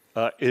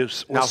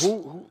is... Now,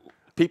 who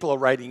people are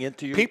writing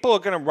into you? People are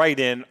going to write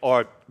in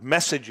or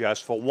message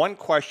us for one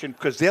question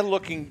because they're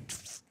looking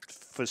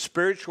for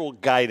spiritual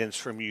guidance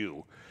from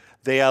you.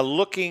 They are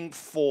looking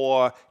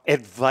for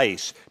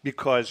advice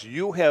because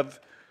you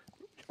have...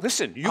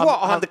 Listen, you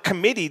are on the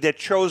committee that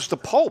chose the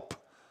Pope.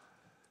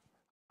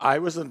 I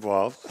was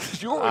involved.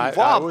 You were involved.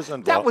 I was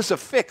involved. That was a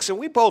fix, and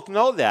we both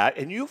know that.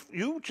 And you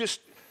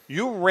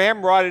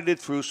ramrodded it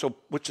through. So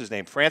what's his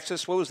name?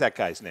 Francis? What was that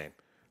guy's name?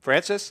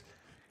 Francis?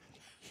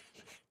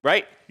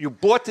 Right? You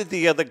bought to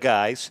the other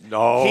guys.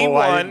 No, he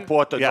won. I didn't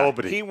port to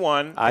nobody. He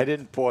won. I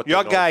didn't port to Your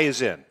nobody. guy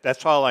is in.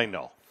 That's all I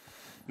know.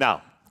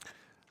 Now,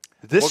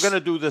 we're going to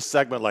do this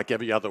segment like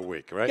every other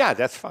week, right? Yeah,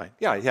 that's fine.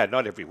 Yeah,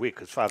 not every week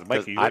because Father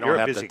Mikey, I don't you're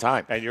have busy, the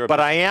time. and you're but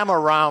busy. I am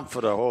around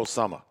for the whole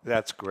summer.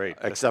 That's great.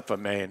 Except for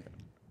Maine,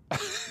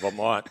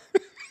 Vermont,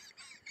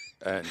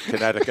 and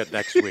Connecticut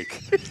next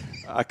week.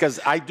 Because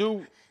I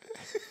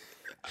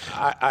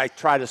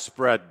try to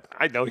spread.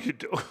 I know you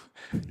do.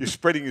 You're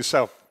spreading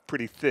yourself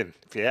pretty thin,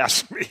 if you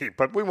ask me,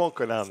 but we won't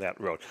go down that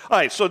road. All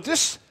right, so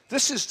this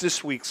is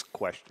this week's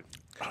question.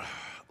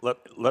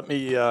 Let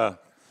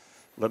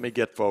me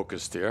get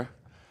focused here.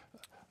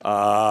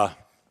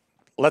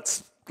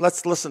 Let's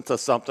listen to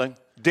something.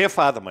 Dear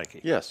Father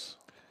Mikey. Yes.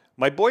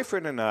 My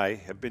boyfriend and I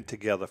have been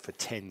together for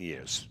 10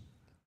 years.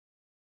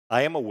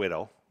 I am a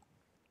widow,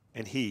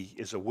 and he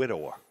is a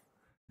widower.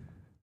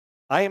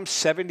 I am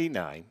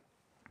 79,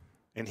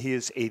 and he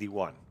is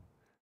 81.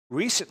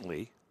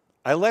 Recently,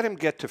 I let him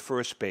get to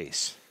first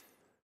base.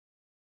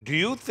 Do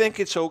you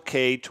think it's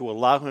okay to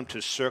allow him to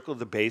circle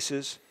the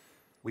bases?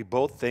 We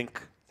both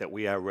think that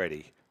we are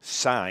ready.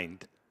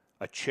 Signed,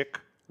 a chick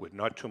with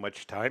not too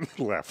much time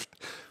left.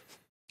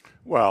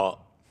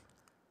 Well,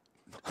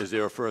 is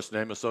there a first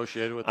name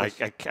associated with this?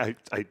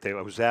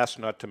 I was asked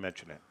not to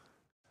mention it.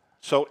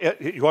 So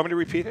you want me to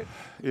repeat it?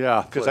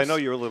 Yeah, because I know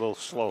you're a little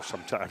slow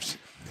sometimes.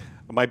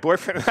 My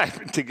boyfriend and I have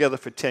been together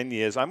for 10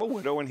 years. I'm a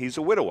widow and he's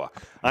a widower.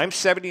 I'm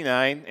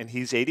 79 and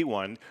he's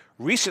 81.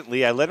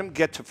 Recently, I let him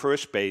get to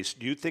first base.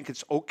 Do you think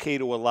it's okay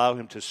to allow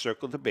him to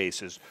circle the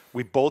bases?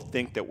 We both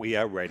think that we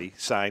are ready.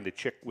 Signed, a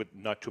chick with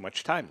not too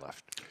much time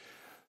left.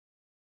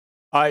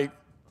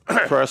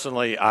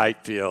 Personally, I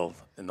feel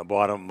in the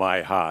bottom of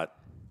my heart,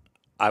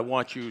 I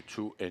want you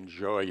to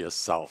enjoy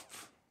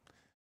yourself.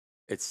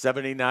 It's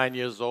 79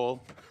 years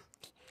old.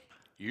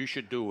 You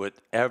should do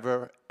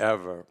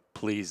whatever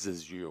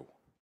pleases you.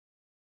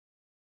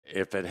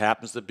 If it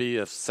happens to be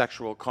of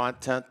sexual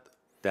content,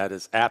 that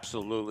is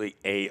absolutely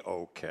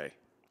A-okay.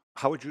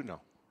 How would you know?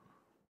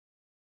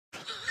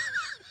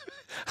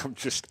 I'm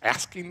just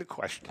asking the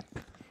question.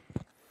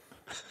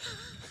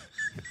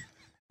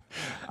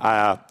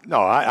 No,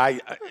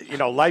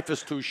 life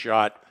is too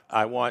short.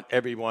 I want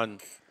everyone,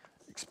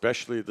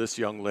 especially this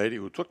young lady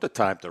who took the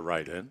time to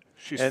write in.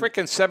 She's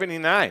freaking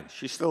 79.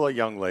 She's still a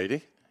young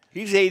lady.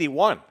 He's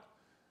 81.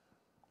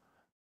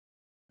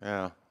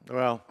 Yeah,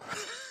 well,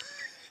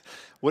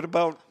 what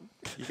about...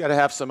 You got to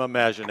have some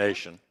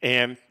imagination.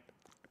 And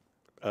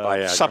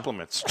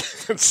supplements.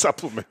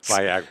 Supplements.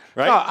 Viagra.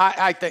 Right? No,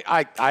 I think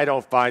I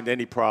don't find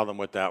any problem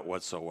with that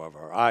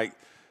whatsoever.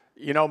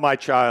 My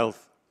child,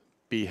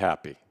 be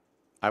happy.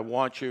 I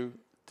want you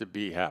to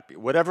be happy.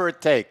 Whatever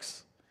it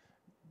takes,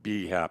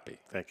 be happy.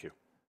 Thank you.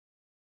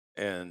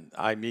 And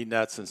I mean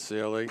that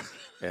sincerely.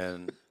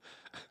 And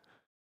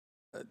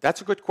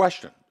that's a good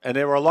question. And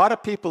there are a lot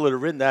of people that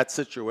are in that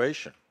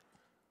situation.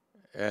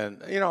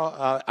 And,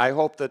 I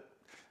hope that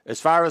as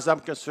far as I'm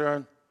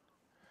concerned,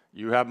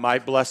 you have my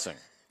blessing.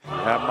 You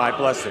have my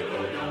blessing.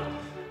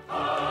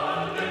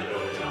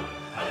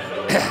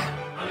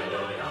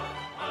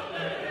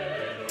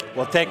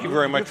 Well, thank you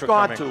very much for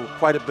coming. coming. You've gone to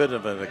quite a bit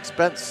of an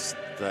expense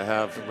to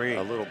have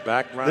a little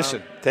background.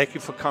 Listen, thank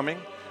you for coming.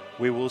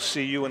 We will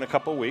see you in a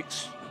couple of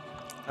weeks.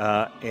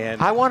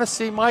 And I want to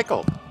see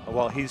Michael.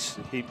 Well, he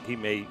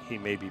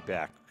may be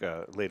back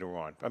later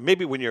on,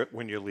 maybe when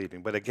you're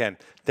leaving. But again,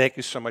 thank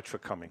you so much for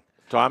coming,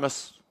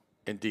 Thomas.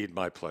 Indeed,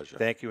 my pleasure.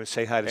 Thank you, and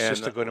say hi to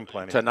Sister Good and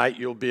Plenty. Tonight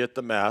you'll be at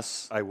the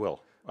Mass. I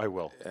will.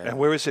 And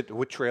where is it?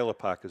 What trailer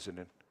park is it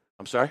in?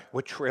 I'm sorry?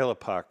 What trailer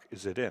park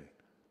is it in?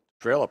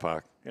 Trailer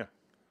park? Yeah.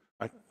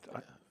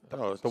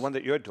 The one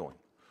that you're doing.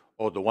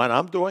 Oh, the one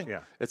I'm doing?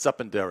 Yeah. It's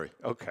up in Derry.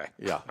 Okay.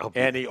 Yeah.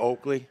 Annie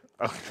Oakley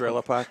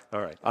Trailer Park. All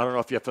right. I don't know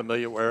if you're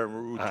familiar. We're in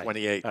Route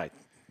 28. All right.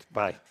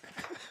 Bye.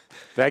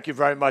 Thank you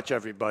very much,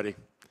 everybody.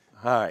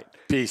 All right.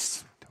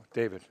 Peace.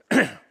 David.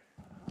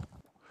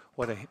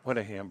 What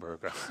a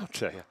hamburger, I'll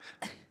tell you.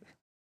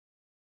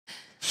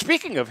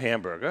 Speaking of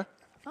hamburger,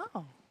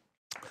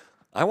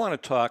 I want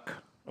to talk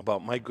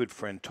about my good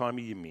friend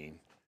Tommy Yamin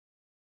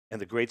and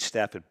the great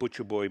staff at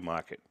Butcher Boy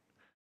Market.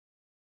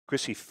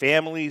 Chrissy,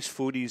 families,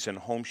 foodies, and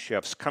home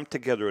chefs come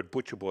together at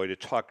Butcher Boy to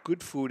talk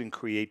good food and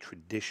create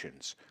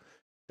traditions.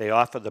 They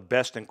offer the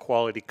best and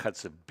quality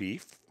cuts of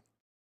beef,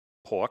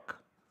 pork,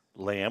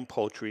 lamb,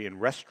 poultry,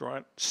 and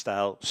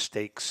restaurant-style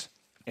steaks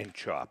and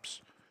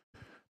chops.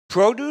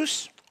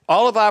 Produce,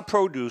 all of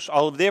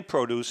their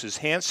produce is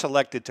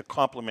hand-selected to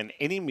complement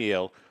any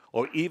meal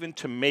or even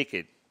to make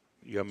it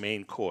your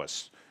main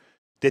course.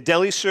 Their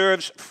deli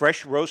serves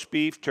fresh roast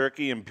beef,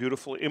 turkey, and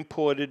beautiful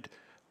imported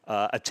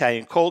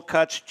Italian cold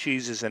cuts,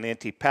 cheeses, and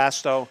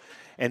antipasto.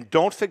 And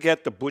don't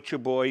forget the Butcher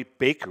Boy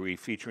Bakery,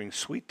 featuring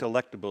sweet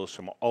delectables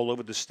from all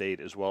over the state,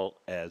 as well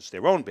as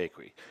their own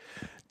bakery.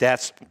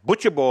 That's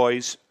Butcher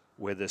Boys,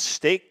 where the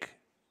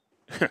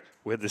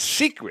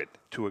secret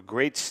to a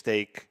great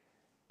steak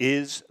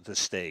is the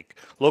steak.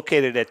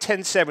 Located at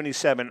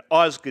 1077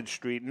 Osgood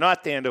Street,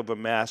 North Andover,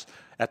 Mass.,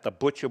 at the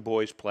Butcher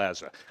Boys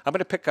Plaza. I'm going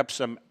to pick up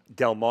some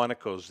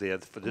Delmonicos there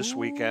for this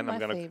weekend. I'm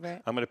going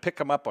to pick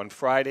them up on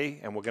Friday,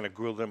 and we're going to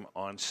grill them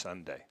on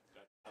Sunday.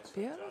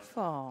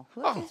 Beautiful.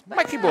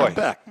 Mikey boy. I'm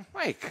back.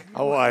 Mike.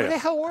 How are you? Where the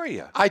hell were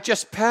you? I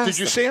just passed. Did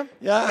you see him?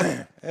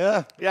 Yeah.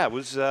 Yeah. Yeah, it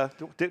was.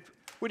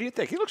 What do you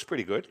think? He looks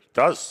pretty good.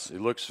 Does. He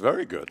looks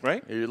very good.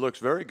 Right? He looks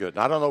very good.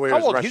 I don't know where How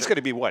his old? rest- He's going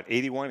to be what,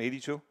 81,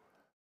 82?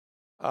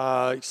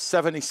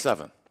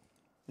 77.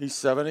 He's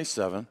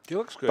 77. He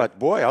looks good. But,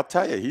 boy, I'll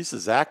tell you, he's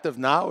as active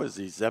now as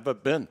he's ever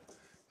been.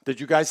 Did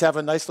you guys have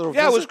a nice little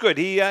visit? Yeah, it was good.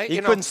 He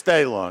couldn't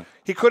stay long.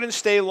 He couldn't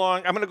stay long.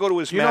 I'm going to go to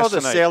his mass the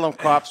tonight. Salem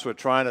cops were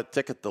trying to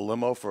ticket the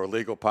limo for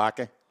illegal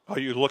parking? Oh,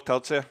 you looked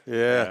out there?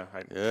 Yeah.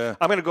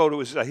 I'm going to go to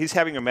his. He's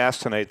having a mass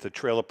tonight at the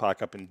trailer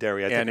park up in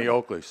Derry. Annie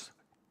Oakley's.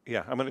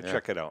 Yeah, I'm going to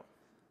check it out.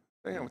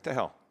 Yeah, what the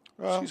hell?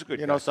 Well, He's a good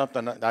you guy. know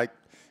something?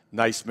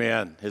 Nice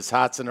man. His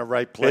heart's in the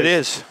right place. It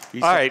is.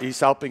 He's, All right.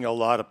 He's helping a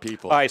lot of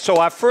people. All right, so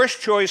our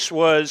fifth choice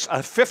was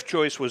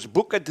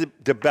Bucca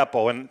de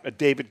Beppo, and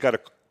David got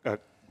a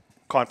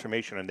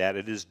confirmation on that.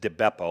 It is de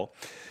Beppo.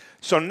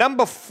 So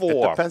number 4.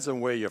 It depends on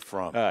where you're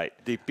from. All right.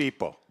 The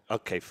people.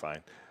 Okay,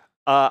 fine.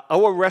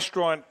 Our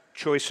restaurant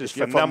choices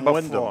for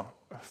number 4.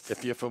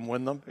 If you're from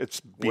Wyndham,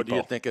 it's Beppo. What do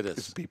you think it is?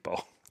 It's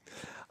Beppo.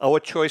 Our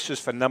choices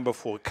for number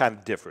 4 kind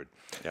of differed.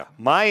 Yeah.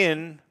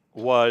 Mine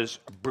was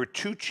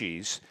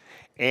Bertucci's.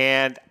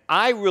 And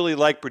I really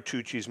like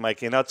Bertucci's,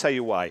 Mikey, and I'll tell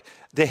you why.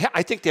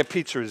 I think their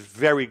pizza is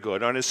very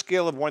good. On a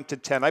scale of 1 to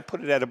 10, I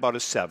put it at about a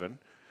 7.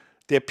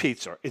 Their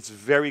pizza, it's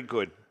very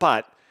good.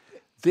 But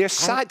their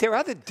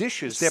other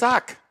dishes, they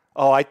suck.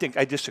 Oh, I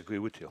disagree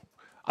with you.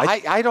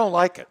 I don't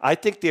like it. I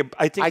think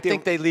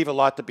they leave a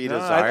lot to be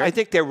desired. I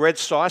think their red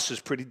sauce is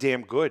pretty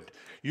damn good.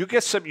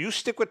 You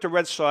stick with the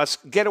red sauce.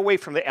 Get away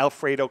from the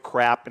Alfredo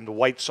crap and the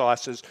white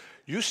sauces.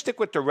 You stick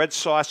with the red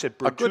sauce at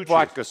Bertucci's. A good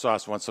vodka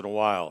sauce once in a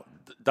while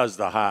does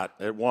the heart.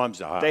 It warms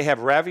the heart. They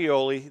have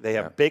ravioli. They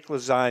have baked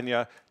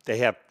lasagna. They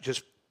have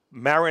just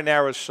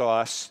marinara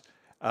sauce.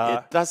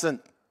 It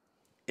doesn't.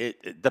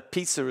 The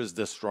pizza is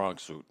the strong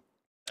suit.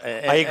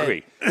 I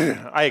agree.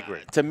 I agree.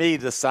 To me,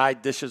 the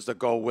side dishes that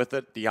go with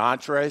it, the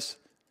entrees.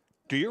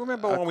 Do you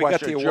remember when we got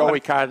the award? Joey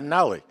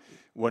Cardinelli,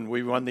 when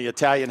we won the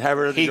Italian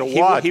Heritage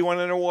Award. He won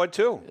an award,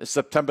 too.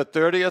 September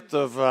 30th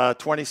of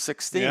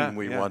 2016,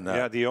 we won that.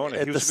 Yeah, the owner.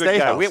 At He was the a good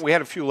guy. Steakhouse. We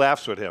had a few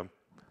laughs with him.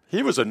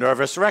 He was a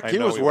nervous wreck. He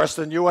was worse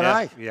than you and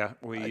I. Yeah.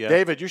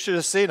 David, you should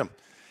have seen him.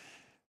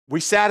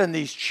 We sat in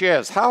these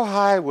chairs. How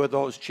high were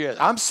those chairs?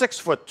 I'm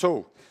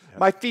 6'2".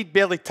 My feet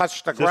barely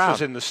touched the ground. This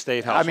was in the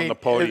State House on the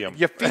podium.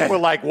 Your feet were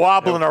like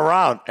wobbling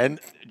around. And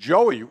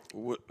Joey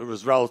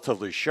was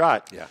relatively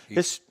short. Yeah.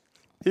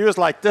 He was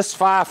like this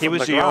far from the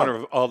ground. He was the owner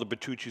of all the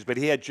Bertucci's, but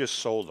he had just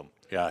sold them.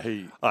 Yeah.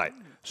 All right.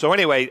 So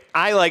anyway,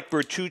 I like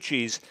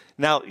Bertucci's.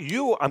 Now,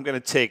 I'm going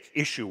to take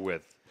issue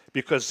with,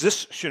 because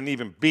this shouldn't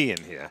even be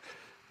in here.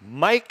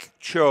 Mike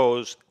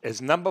chose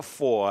as number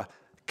 4,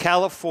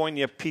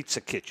 California Pizza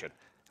Kitchen.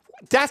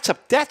 That's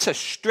a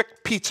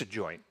strict pizza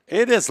joint.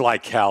 It is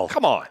like hell.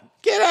 Come on.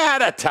 Get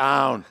out of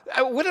town.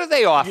 What do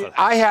they offer?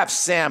 I have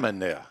salmon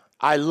there.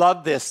 I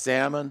love their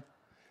salmon.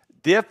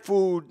 Their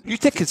food. You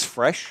think it's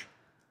fresh?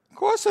 Of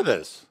course it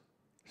is.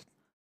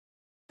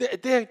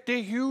 They're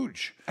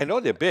huge. I know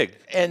they're big.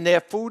 And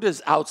their food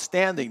is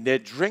outstanding. Their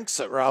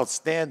drinks are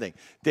outstanding.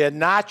 Their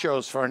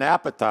nachos for an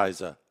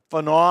appetizer,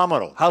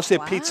 phenomenal. How's their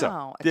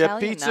pizza? Their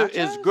Italian pizza nachos?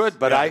 is good,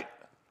 but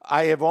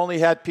I have only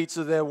had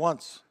pizza there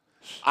once.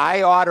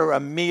 I order a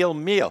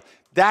meal.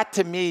 That,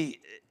 to me,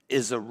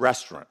 is a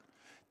restaurant.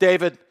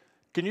 David,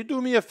 can you do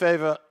me a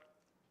favor?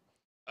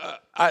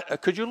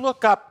 Could you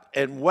look up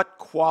and what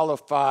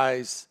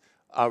qualifies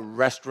a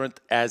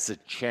restaurant as a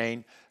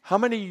chain? How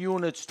many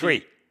units?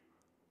 3.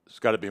 It's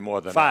got to be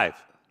more than 5.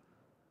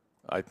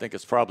 I think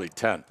it's probably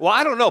 10. Well,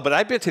 I don't know, but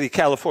I've been to the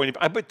California.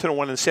 I've been to the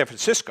one in San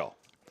Francisco.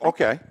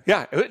 Okay.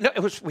 Yeah,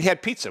 it was. We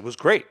had pizza. It was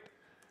great.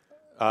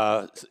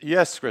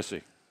 Yes,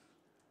 Chrissy.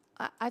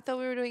 I thought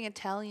we were doing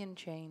Italian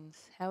chains.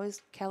 How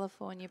is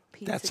California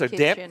Pizza That's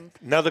Kitchen?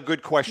 another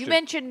good question. You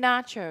mentioned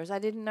nachos. I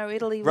didn't know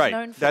Italy was Right.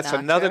 known for That's nachos.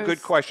 another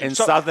good question. In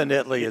southern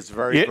Italy, it's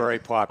very, very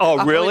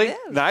popular. Oh, really? it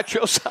is.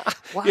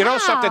 Nachos? Wow. You know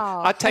something?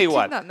 I'll tell you I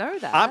what. did not know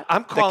that.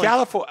 I'm calling.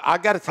 I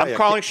got to tell you. I'm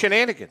calling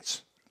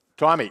shenanigans.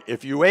 Tommy,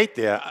 if you ate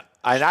there,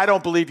 and I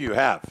don't believe you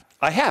have.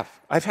 I have.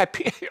 I've had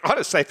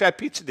honestly, I've had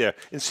pizza there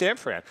in San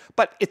Fran,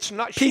 but it's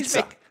not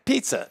Pizza.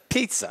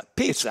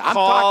 It's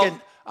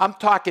I'm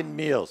talking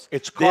meals.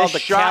 It's called They're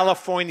the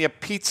California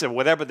pizza,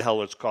 whatever the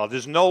hell it's called.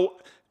 There's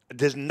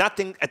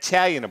nothing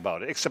Italian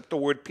about it except the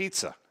word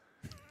pizza.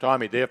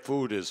 Tommy, their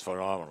food is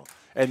phenomenal,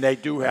 and they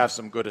do have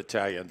some good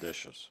Italian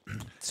dishes.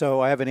 So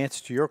I have an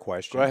answer to your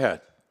question. Go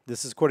ahead.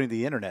 This is according to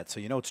the internet, so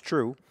you know it's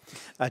true.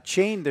 A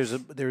chain,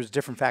 there's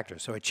different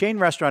factors. So a chain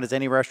restaurant is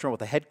any restaurant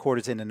with a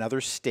headquarters in another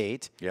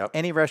state. Yep.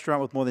 Any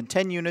restaurant with more than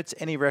 10 units.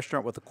 Any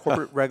restaurant with a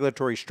corporate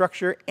regulatory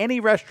structure. Any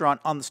restaurant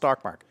on the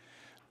stock market.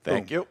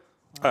 Thank you.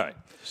 All right.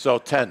 So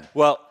 10.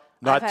 Well,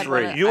 not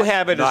 3. You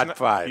have it not as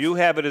 5. You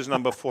have it as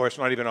number 4. It's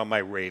not even on my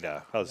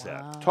radar. How's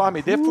that?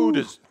 Tommy, their food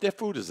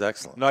is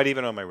excellent. Not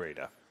even on my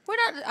radar.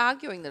 We're not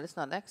arguing that it's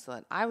not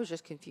excellent. I was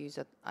just confused.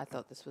 I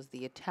thought this was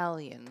the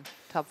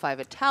top 5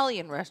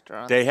 Italian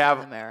restaurants They have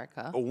in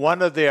America.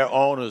 one of their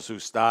owners who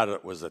started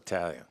it was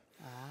Italian.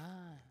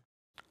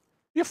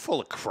 You're full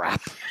of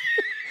crap.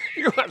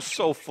 You are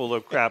so full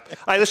of crap. All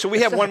right, listen, we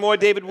have one more,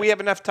 David. We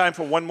have enough time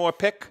for one more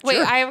pick? Wait,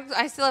 Sure.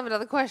 I still have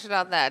another question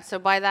on that. So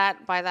by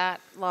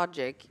that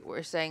logic,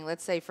 we're saying,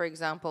 let's say, for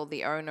example,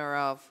 the owner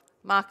of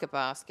Market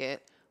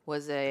Basket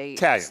was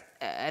Italian.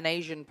 An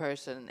Asian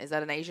person. Is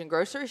that an Asian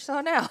grocery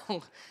store now?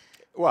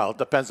 Well, it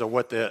depends on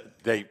what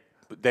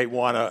they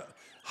want to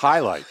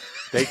highlight.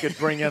 They could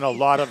bring in a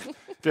lot of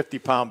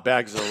 50-pound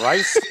bags of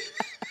rice.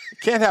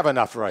 Can't have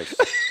enough rice.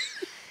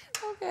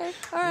 Okay,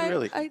 all right.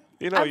 Really?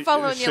 I'm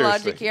following your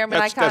logic here. I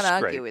mean, I can't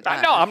argue with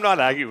that. No, I'm not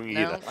arguing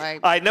either. No, All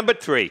right, number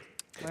 3.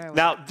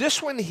 Now,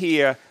 this one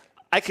here,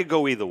 I could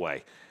go either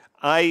way.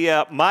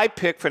 My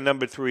pick for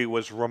number 3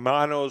 was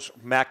Romano's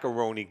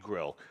Macaroni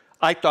Grill.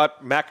 I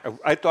thought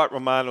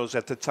Romano's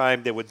at the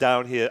time they were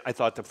down here, I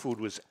thought the food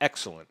was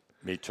excellent.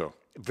 Me too.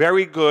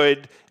 Very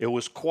good. It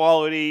was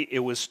quality. It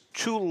was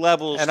 2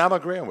 levels. And I'm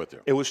agreeing with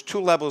you. It was 2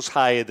 levels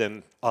higher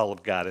than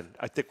Olive Garden.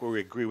 I think we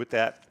agree with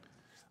that.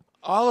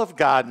 Olive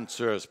Garden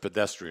serves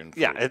pedestrian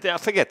food. Yeah,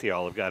 forget the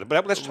Olive Garden.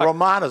 But let's talk.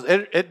 Romano's.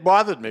 It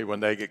bothered me when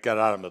they got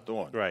out of the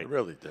door. Right. It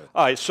really did.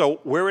 All right, so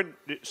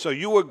So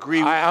you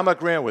agree? I'm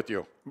agreeing with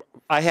you.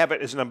 I have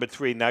it as number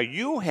 3. Now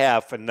you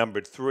have for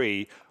number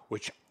 3,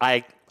 which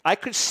I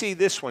could see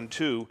this one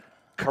too,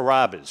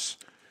 Carrabba's.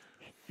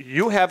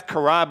 You have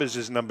Carrabba's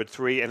as number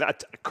 3, and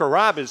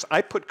Carrabba's.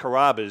 I put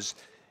Carrabba's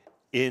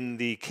in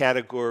the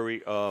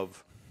category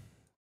of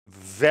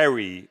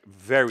very,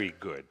 very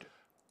good.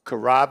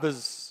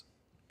 Carrabba's,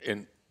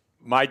 in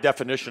my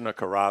definition of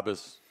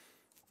Carrabba's,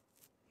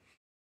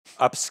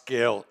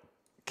 upscale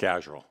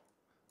casual.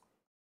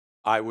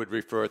 I would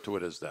refer to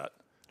it as that.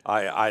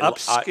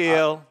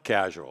 Upscale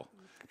casual,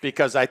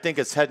 because I think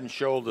it's head and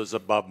shoulders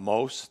above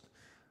most,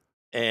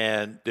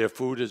 and their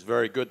food is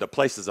very good. The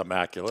place is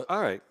immaculate.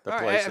 All right,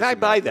 And I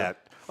buy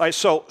that. All right,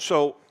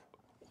 so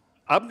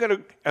I'm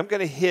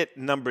gonna hit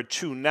number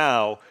 2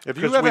 now. Have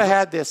you ever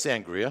had their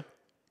sangria?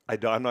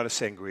 I'm not a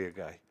sangria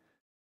guy.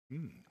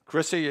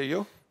 Chrissy, are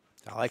you?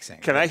 I like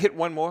sangria. Can I hit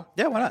one more?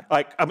 Yeah, why not?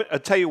 I'll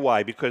tell you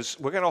why. Because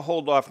we're going to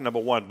hold off number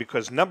 1.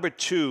 Because number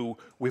 2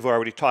 we've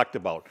already talked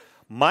about.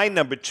 My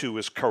number 2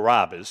 is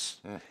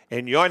Carrabba's,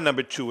 and your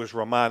number 2 is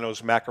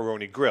Romano's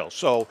Macaroni Grill.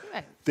 So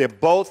they're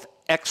both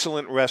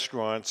excellent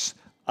restaurants.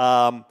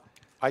 I'm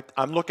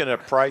looking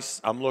at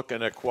price. I'm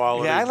looking at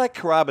quality. Yeah, I like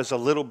Carrabba's a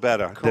little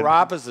better.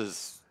 Carrabba's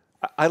is.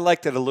 I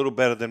liked it a little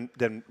better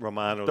than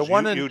Romano's. The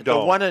one you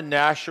don't. The one in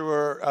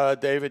Nashua,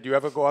 David. You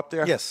ever go up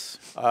there? Yes.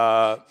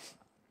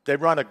 They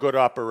run a good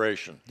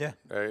operation. Yeah.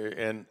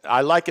 And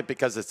I like it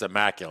because it's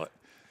immaculate.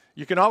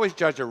 You can always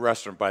judge a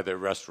restaurant by their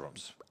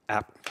restrooms.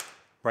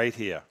 Right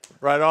here.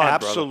 Right on,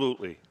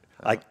 Absolutely.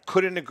 I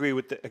couldn't agree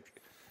with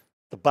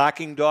the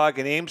Barking Dog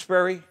in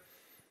Amesbury.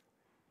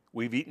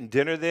 We've eaten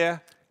dinner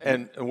there.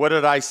 And what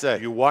did I say?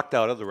 You walked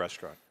out of the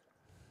restaurant.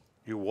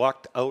 You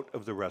walked out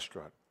of the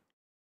restaurant.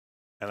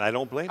 And I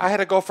don't blame you. I had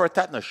to go for a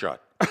tetanus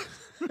shot.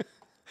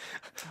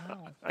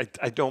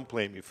 I don't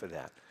blame you for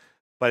that.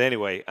 But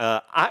anyway,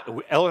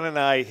 Ellen and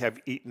I have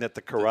eaten at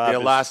the Carrabba's. Their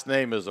last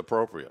name is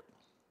appropriate.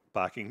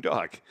 Barking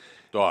Dog.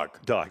 Dog.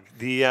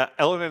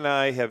 Ellen and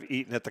I have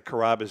eaten at the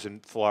Carrabba's in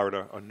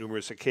Florida on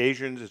numerous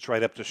occasions. It's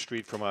right up the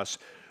street from us.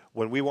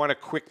 When we want a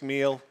quick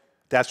meal,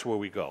 that's where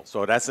we go.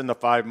 So that's in the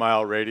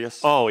 5-mile radius?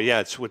 Oh,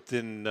 yeah. It's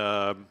within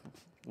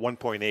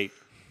 1.8.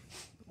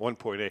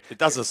 1.8. It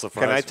doesn't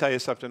surprise Can I me. tell you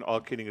something? All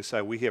kidding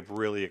aside, we have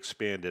really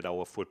expanded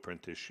our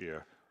footprint this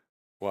year.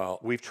 Well,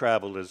 we've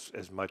traveled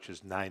as much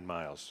as 9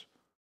 miles.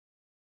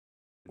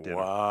 dinner.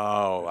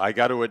 Wow. I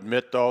got to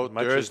admit, though,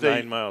 Much as Thursday,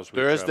 9 miles we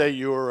Thursday traveled.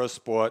 you were a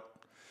sport.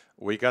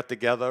 We got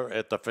together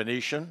at the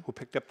Phoenician. Who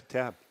picked up the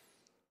tab?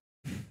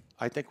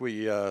 I think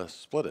we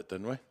split it,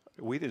 didn't we?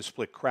 We didn't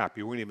split crap.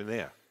 You weren't even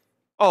there.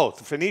 Oh,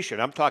 the Phoenician.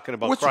 I'm talking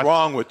about. What's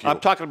wrong with you? I'm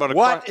talking about.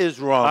 What is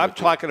wrong I'm with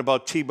you? talking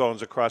about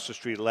T-bones across the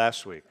street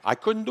last week. I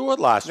couldn't do it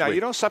last Now, week.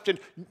 you know something?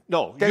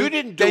 No, They, you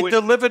didn't do they it.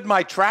 delivered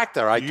my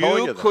tractor. I told you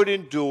You that.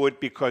 couldn't do it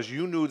because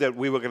you knew that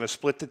we were going to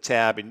split the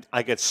tab, and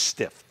I got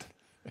stiffed.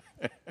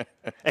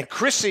 And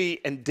Chrissy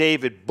and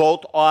David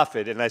both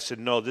offered, and I said,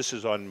 no, this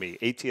is on me.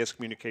 ATS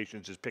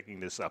Communications is picking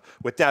this up.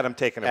 With that, I'm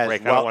taking a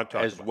break. I don't want to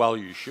talk as about it. well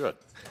you should.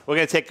 We're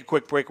going to take a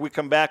quick break. We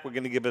come back, we're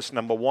going to give us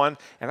number one.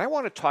 And I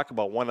want to talk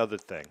about one other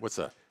thing. What's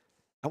that?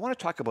 I want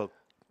to talk about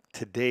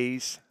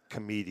today's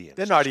comedians.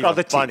 They're not It's called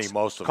even the funny, tease.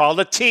 most of them. Called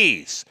the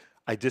tease.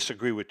 I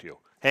disagree with you.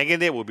 Hang in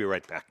there. We'll be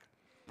right back.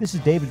 This is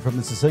David from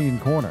the Sicilian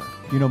Corner.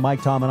 You know,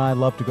 Mike, Tom, and I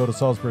love to go to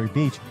Salisbury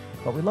Beach,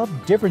 but we love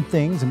different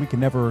things and we can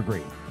never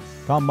agree.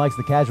 Tom likes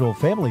the casual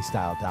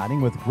family-style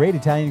dining with great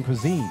Italian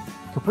cuisine,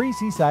 Capri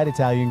Seaside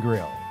Italian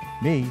Grill.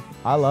 Me,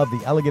 I love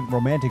the elegant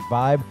romantic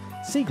vibe,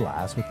 Sea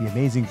Glass with the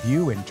amazing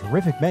view and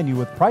terrific menu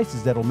with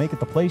prices that'll make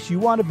it the place you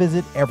want to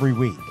visit every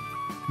week.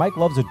 Mike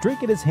loves a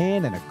drink in his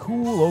hand and a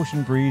cool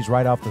ocean breeze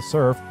right off the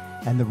surf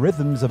and the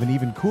rhythms of an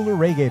even cooler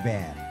reggae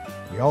band.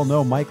 We all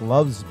know Mike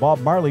loves Bob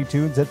Marley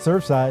tunes at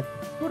Surfside.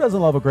 Who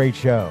doesn't love a great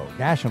show?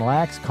 National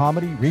acts,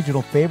 comedy,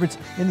 regional favorites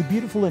in the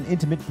beautiful and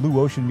intimate Blue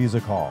Ocean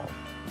Music Hall.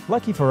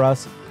 Lucky for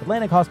us,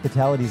 Atlantic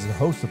Hospitality is the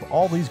host of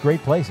all these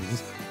great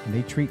places, and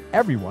they treat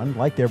everyone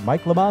like they're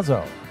Mike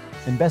Lamazzo.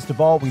 And best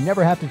of all, we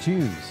never have to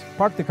choose.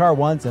 Park the car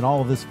once and all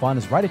of this fun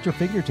is right at your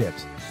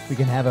fingertips. We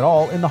can have it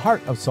all in the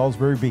heart of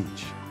Salisbury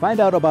Beach. Find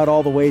out about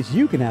all the ways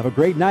you can have a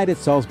great night at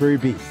Salisbury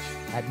Beach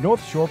at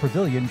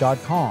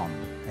northshorepavilion.com.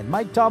 And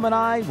Mike, Tom, and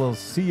I will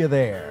see you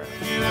there.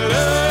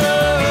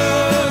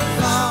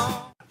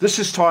 This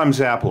is Tom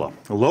Zappala.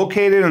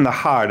 Located in the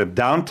heart of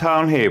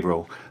downtown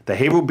Haverhill, the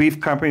Haverhill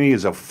Beef Company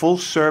is a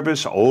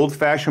full-service,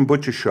 old-fashioned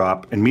butcher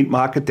shop and meat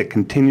market that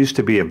continues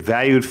to be a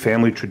valued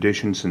family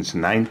tradition since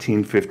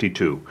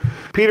 1952.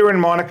 Peter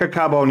and Monica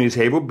Carboni's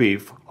Haverhill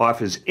Beef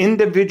offers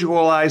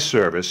individualized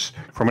service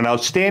from an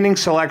outstanding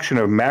selection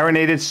of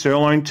marinated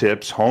sirloin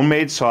tips,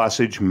 homemade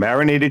sausage,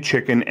 marinated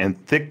chicken, and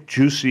thick,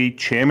 juicy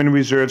Chairman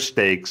Reserve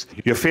steaks.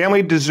 Your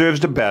family deserves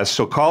the best,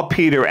 so call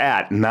Peter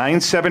at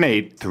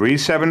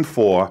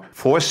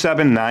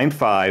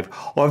 978-374-4795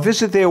 or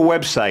visit their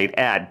website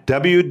at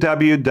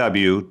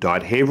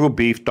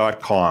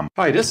www.haverhillbeef.com.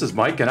 Hi, this is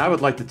Mike, and I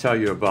would like to tell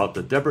you about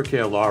the Deborah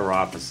Care Law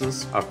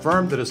Offices, a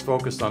firm that is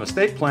focused on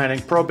estate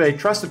planning, probate,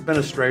 trust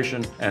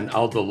administration, and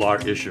elder law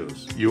issues.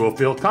 You will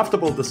feel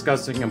comfortable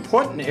discussing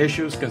important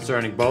issues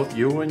concerning both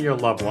you and your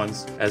loved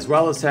ones, as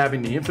well as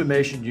having the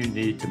information you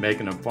need to make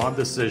an informed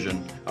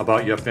decision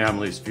about your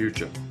family's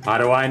future. How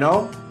do I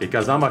know?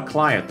 Because I'm a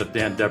client of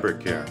Dan Deborah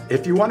Care.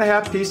 If you want to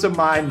have peace of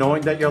mind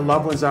knowing that your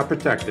loved ones are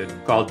protected,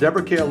 call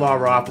Deborah Care Law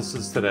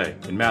Offices today.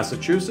 In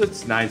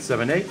Massachusetts,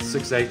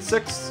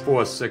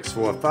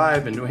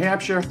 978-686-4645. In New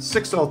Hampshire,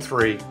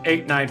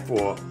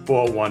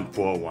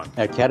 603-894-4141.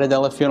 At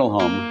Catadella Funeral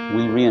Home,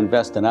 we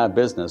reinvest in our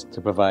business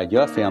to provide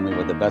your family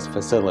with the best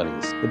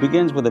facilities. It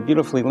begins with a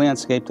beautifully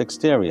landscaped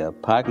exterior,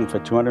 parking for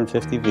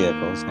 250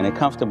 vehicles, and a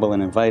comfortable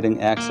and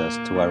inviting access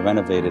to our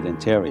renovated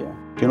interior.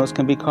 Funerals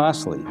can be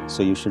costly,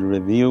 so you should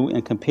review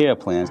and compare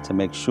plans to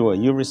make sure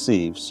you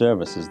receive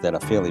services that are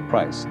fairly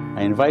priced.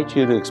 I invite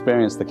you to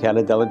experience the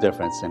Catadella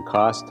difference in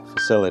cost,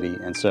 facility,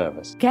 and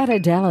service.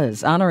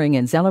 Catadella's honoring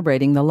and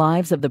celebrating the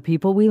lives of the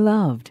people we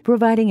loved,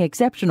 providing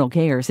exceptional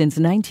care since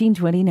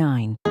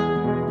 1929.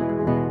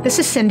 This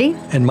is Cindy,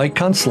 And Mike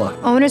Kunstler,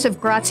 owners of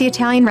Grazie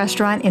Italian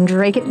Restaurant in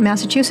Dracut,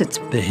 Massachusetts.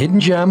 the hidden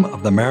gem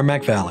of the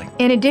Merrimack Valley.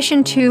 In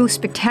addition to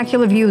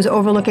spectacular views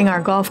overlooking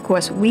our golf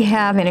course, we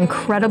have an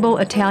incredible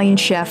Italian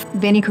chef,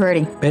 Benny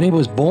Curti. Benny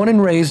was born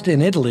and raised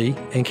in Italy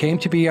and came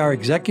to be our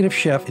executive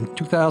chef in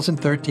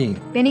 2013.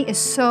 Benny is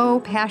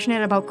so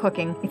passionate about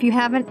cooking. If you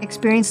haven't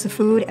experienced the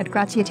food at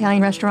Grazie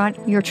Italian Restaurant,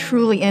 you're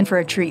truly in for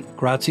a treat.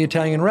 Grazie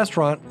Italian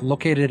Restaurant,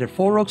 located at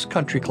Four Oaks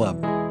Country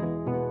Club.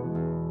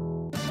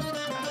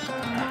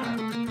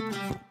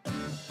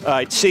 All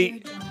right,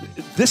 see,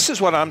 this is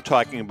what I'm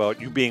talking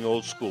about, you being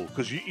old school,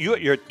 because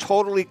you're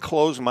totally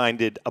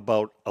closed-minded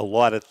about a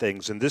lot of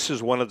things, and this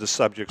is one of the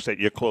subjects that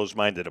you're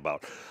closed-minded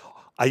about.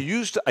 I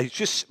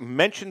just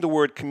mentioned the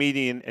word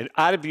comedian, and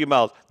out of your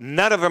mouth,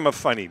 none of them are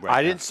funny right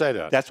I now. didn't say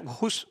that.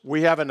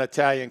 We have an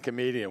Italian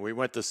comedian we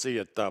went to see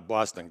at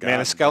Boston Garden.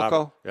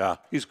 Maniscalco? Yeah.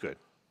 He's good.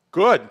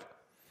 Good.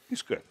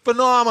 He's good.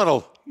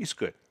 Phenomenal. He's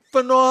good.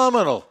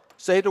 Phenomenal.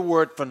 Say the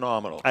word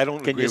phenomenal. I don't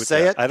Can agree you with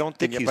say that. it? I don't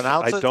think Can you he's.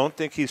 pronounce I it? don't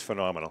think he's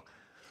phenomenal.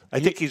 I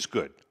think he's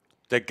good.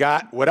 The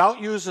guy, without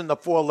using the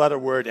four-letter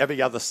word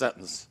every other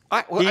sentence,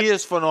 he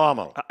is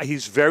phenomenal.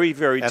 He's very,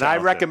 very And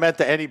talented. I recommend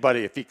to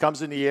anybody, if he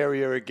comes in the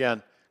area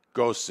again,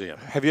 go see him.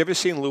 Have you ever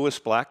seen Lewis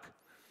Black?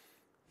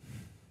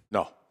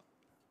 No.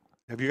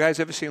 Have you guys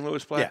ever seen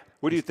Lewis Black? Yeah.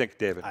 What do you think,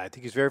 David? I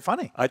think he's very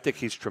funny. I think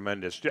he's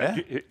tremendous. Yeah.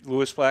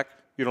 Lewis Black,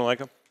 You don't like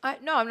him?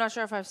 No, I'm not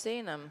sure if I've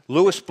seen him.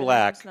 Louis The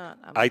Black, name's not-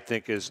 I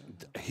think,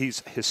 he's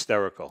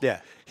hysterical.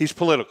 Yeah. He's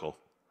political.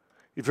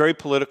 He's very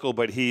political,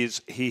 but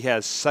he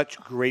has such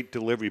great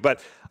delivery. But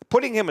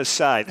putting him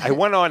aside, I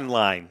went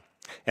online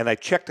and I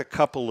checked a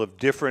couple of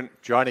different.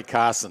 Johnny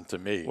Carson to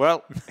me.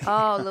 Well.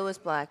 Oh, Louis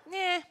Black.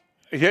 Nah.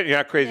 You're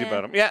not crazy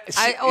about him. Yeah.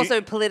 I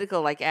also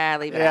political, leave it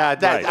Yeah,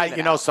 out.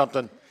 you know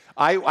something?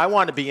 I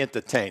want to be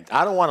entertained.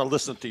 I don't want to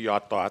listen to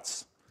your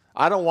thoughts.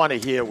 I don't want to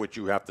hear what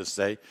you have to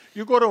say.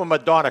 You go to a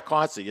Madonna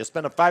concert, you're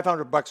spending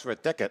 $500 for a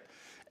ticket,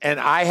 and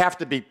I have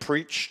to be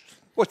preached.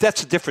 Well,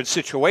 that's a different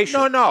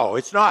situation. No,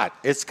 it's not.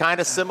 It's kind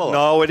of similar.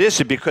 No, it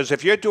isn't, because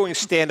if you're doing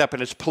stand-up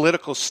and it's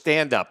political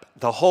stand-up,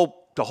 the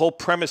whole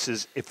premise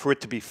is for it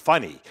to be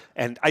funny.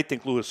 And I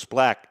think Louis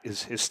Black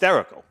is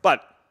hysterical.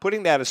 But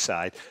putting that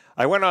aside,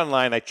 I went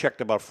online, I checked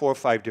about 4 or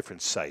 5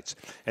 different sites,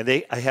 and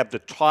I have the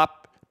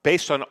top,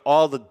 based on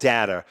all the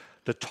data,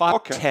 the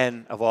top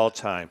 10 of all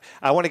time.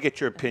 I want to get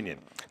your opinion.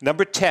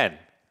 Number 10,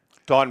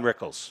 Don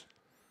Rickles.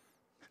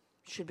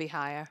 Should be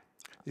higher.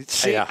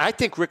 See, I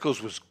think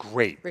Rickles was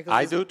great. Rickles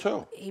I do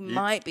too. He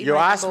might be You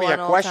my asked me number a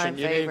one question. all-time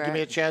You didn't give me a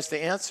favorite. chance to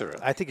answer it.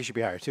 I think he should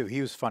be higher too.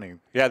 He was funny.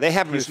 Yeah, they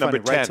have him He as was number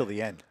funny 10. right till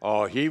the end.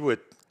 Oh, he would.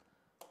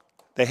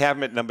 They have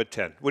him at number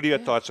 10. What are your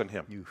thoughts on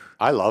him?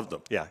 I loved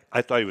him. Yeah,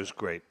 I thought he was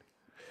great.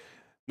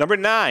 Number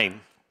 9,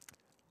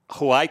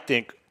 who I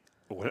think,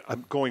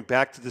 I'm going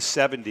back to the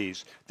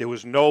 70s, there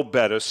was no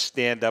better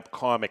stand-up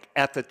comic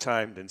at the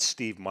time than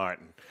Steve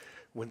Martin.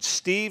 When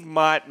Steve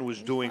Martin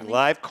was doing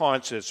live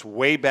concerts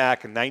way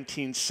back in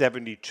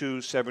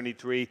 1972,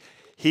 73,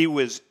 he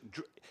was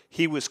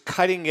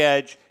cutting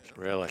edge.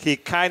 Really? He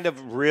kind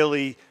of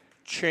really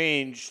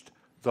changed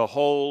the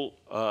whole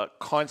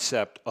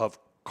concept of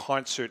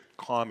concert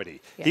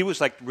comedy. Yeah. He was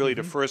like really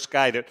the first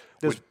guy that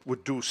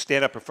would do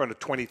stand-up in front of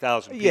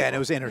 20,000 people. Yeah, and it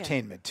was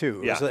entertainment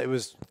too. Yeah. It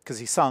was because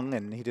he sung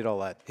and he did all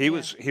that. He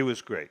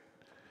was great.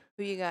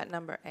 Who you got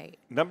number 8?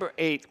 Number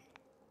 8,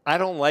 I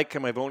don't like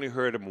him. I've only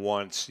heard him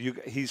once.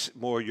 He's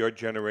more your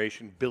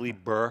generation. Billy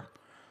Burr.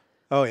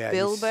 Oh yeah,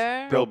 Bill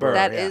Burr? Bill Burr.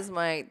 That is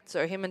my,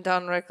 so him and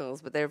Don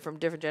Rickles, but they're from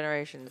different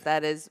generations.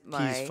 That is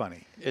my. He's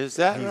funny. Is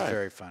that He's right?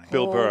 very funny.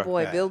 Bill Oh Burr.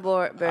 boy, Bill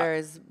Burr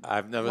is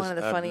I've never one of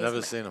the funniest.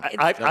 never seen him.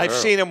 I've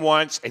seen him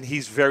once, and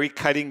he's very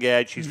cutting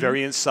edge. He's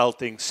very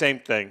insulting. Same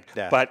thing.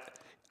 Yeah. But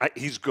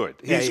he's good.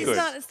 He's good.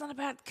 It's not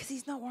about, because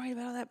he's not worried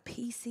about all that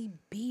PC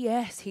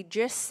BS. He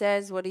just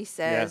says what he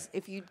says.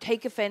 If you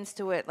take offense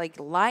to it, like,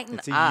 lighten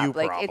It's a up. you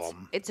Like,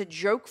 problem. it's a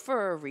joke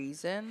for a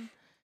reason.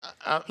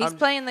 He's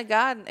playing the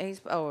God.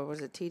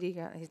 Was it TD?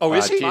 He's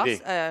Is he? boss?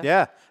 TD.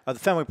 Yeah, the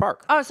Fenway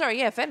Park. Oh, sorry.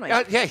 Yeah, Fenway.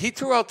 Yeah, he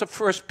threw out the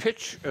first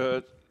pitch.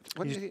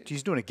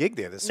 He's doing a gig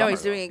there this No, summer.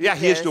 he's doing a gig Yeah,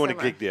 he there is this doing a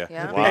summer. gig there.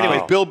 Yeah. Wow.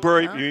 Anyway, Bill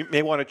Burr, you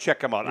may want to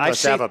check him out. He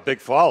must have a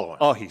big following.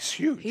 Oh, he's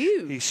huge.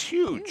 Huge. He's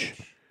huge.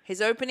 His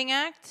opening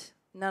act,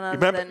 none other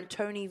Remember- than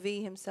Tony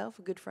V himself,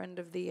 a good friend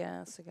of the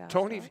cigar.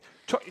 Tony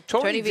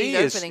Tony V V's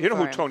is. opening You know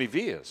for who him. Tony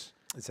V is?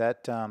 Is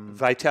that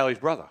Vitali's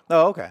brother.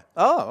 Oh, okay.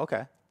 Oh,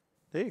 okay.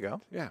 There you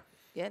go. Yeah.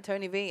 Yeah,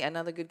 Tony V,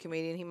 another good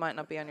comedian. He might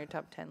not be on your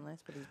top 10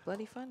 list, but he's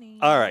bloody funny.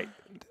 All right.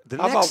 The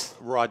How next.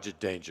 about Roger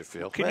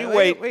Dangerfield? Can you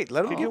wait? Wait,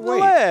 let him Can do you the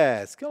wait?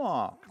 list. Come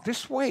on.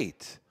 Just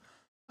wait.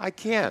 I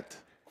can't.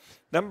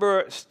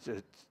 Number.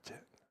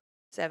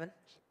 7.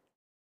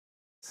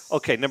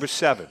 Okay, number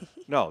 7.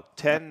 No,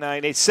 10,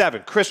 9, 8,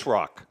 7. Chris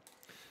Rock.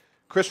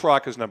 Chris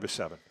Rock is number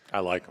 7. I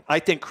like him. I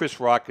think Chris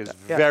Rock is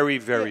very,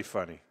 very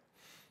funny.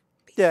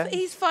 Yeah.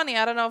 He's funny.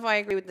 I don't know if I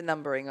agree with the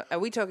numbering. Are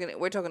we talking?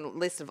 We're talking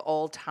list of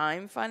all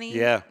time funny.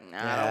 Yeah. No,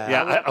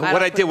 Yeah. I What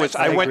don't I put did was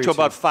that I so- went to agree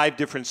about too. 5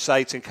 different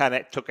sites and kind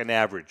of took an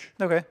average.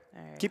 Okay.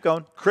 Keep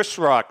going. Chris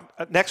Rock.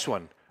 Next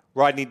one,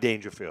 Rodney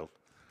Dangerfield.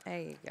 There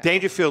you go.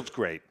 Dangerfield's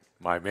great.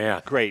 My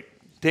man. Great.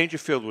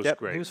 Dangerfield was Yep,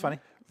 great. he was funny.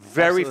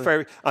 Very, Absolutely.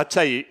 very. I'll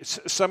tell you,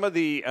 some of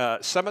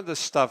the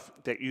stuff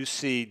that you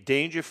see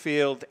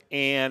Dangerfield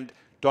and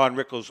Don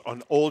Rickles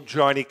on old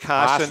Johnny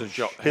Carson,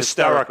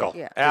 hysterical.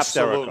 Yeah.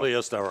 Absolutely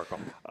hysterical.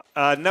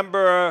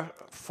 Number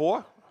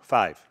 4,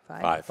 5.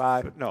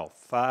 Five. No,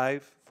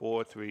 5,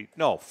 4, 3.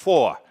 No,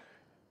 4.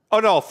 Oh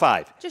no,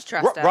 5. Just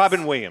trust us.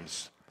 Robin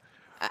Williams.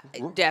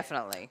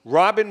 Definitely.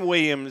 Robin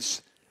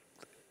Williams.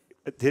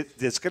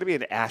 There's going to be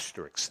an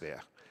asterisk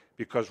there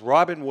because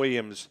Robin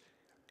Williams,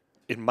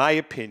 in my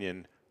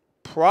opinion,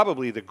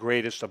 probably the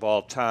greatest of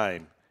all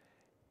time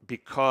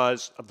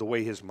because of the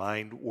way his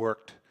mind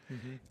worked.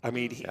 I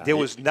mean, there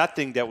was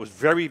nothing that was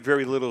very,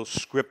 very little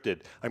scripted.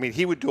 I mean,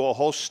 he would do a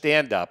whole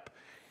stand-up,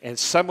 and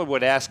someone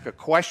would ask a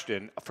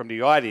question from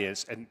the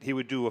audience, and he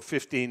would do a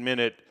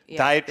 15-minute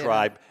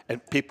diatribe,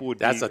 and people would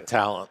That's a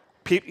talent.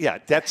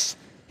 That's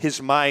his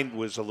mind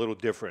was a little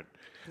different.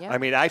 Yeah. I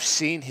mean, I've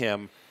seen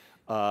him.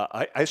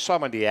 I saw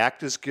him on the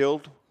Actors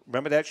Guild.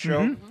 Remember that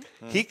show?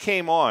 He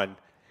came on.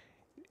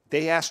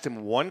 They asked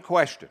him one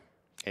question.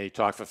 And he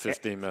talked for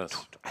 15 minutes.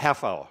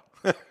 Half hour.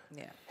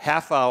 Yeah.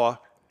 Half hour,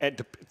 and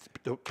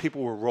the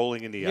people were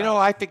rolling in the You know,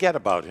 I forget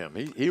about him.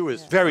 He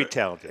was very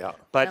talented,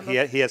 but he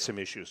had some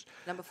issues.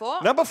 Number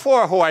 4. Number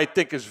 4, who I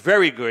think is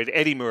very good,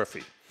 Eddie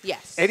Murphy.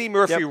 Yes. Eddie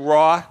Murphy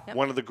Raw,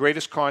 one of the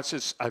greatest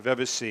concerts I've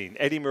ever seen.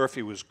 Eddie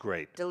Murphy was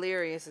great.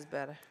 Delirious is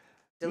better.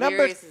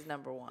 Delirious is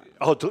number one.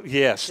 Oh,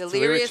 yes.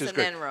 Delirious is and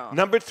great. then Raw.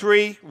 Number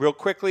 3, real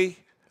quickly,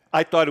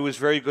 I thought it was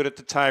very good at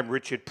the time.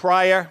 Richard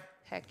Pryor.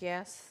 Heck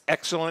yes.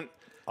 Excellent.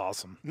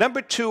 Awesome.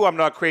 Number 2, I'm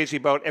not crazy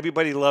about.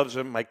 Everybody loves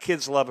him. My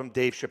kids love him.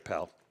 Dave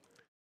Chappelle.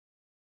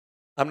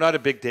 I'm not a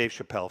big Dave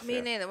Chappelle fan.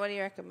 Me neither. What do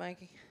you reckon,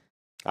 Mikey?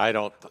 I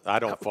don't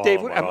follow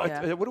Dave, him at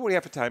all. what do we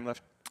have for time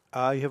left?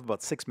 You have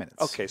about 6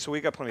 minutes. Okay, so we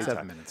got plenty of time.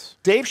 7 minutes.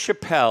 Dave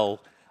Chappelle,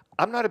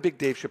 I'm not a big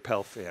Dave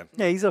Chappelle fan.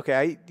 Yeah, he's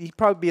okay. He'd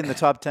probably be in the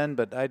top 10,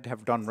 but I'd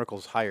have Don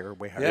Rickles higher,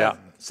 way higher. Yeah.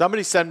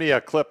 Somebody sent me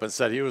a clip and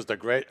said he was the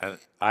great, and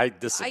I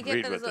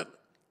disagreed with it.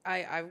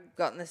 I've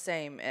gotten the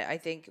same. I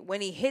think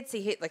when he hits,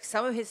 like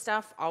some of his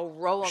stuff, I'll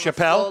roll on Chappelle? the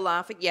floor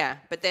laughing. Yeah,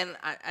 but then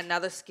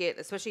another skit,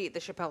 especially the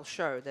Chappelle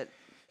show, that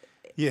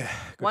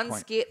one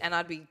skit and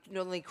I'd be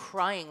normally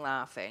crying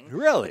laughing.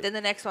 Really? But then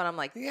the next one, I'm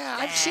like, yeah,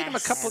 I've seen him a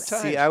couple of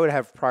times. See, I would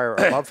have Pryor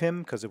above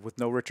him because with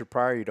no Richard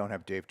Pryor, you don't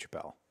have Dave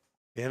Chappelle.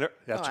 Yeah,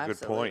 that's a good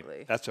point.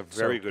 absolutely. That's a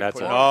very good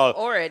point.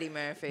 Or Eddie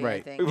Murphy,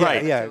 I think.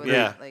 Right.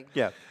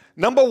 Yeah.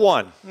 Number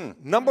one.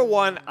 Number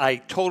one, I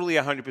totally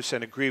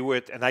 100% agree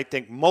with, and I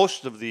think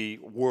most of the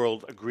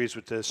world agrees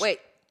with this. Wait,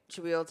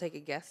 should we all take a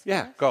guess?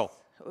 Yeah, go.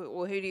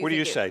 Well, who do you what do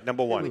you think say?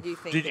 Number one. Who do you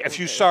think If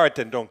you saw it,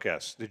 then don't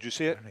guess. Did you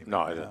see it?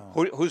 No, I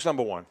didn't. Who's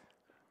number one?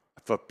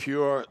 For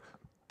pure...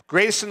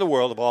 Greatest in the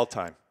world of all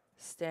time.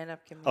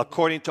 Stand-up comedian.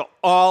 According to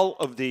all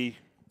of the...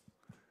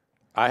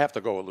 I have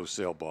to go with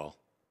Lucille Ball.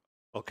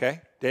 Okay.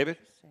 David?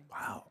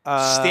 Wow.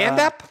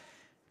 Stand-up?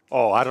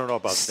 Oh, I don't know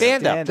about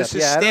stand-up. This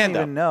is I don't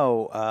stand-up. even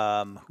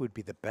know who would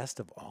be the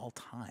best of all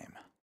time.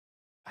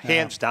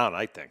 Hands down,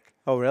 I think.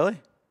 Oh, really?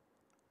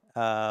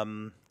 I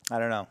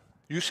don't know.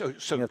 So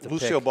You have to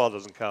Lucille pick. Ball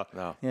doesn't count.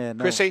 No. Yeah,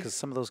 no, Chrissy? because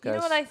some of those guys. You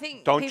know what I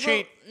think? Don't people,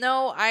 cheat.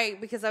 No,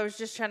 because I was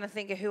just trying to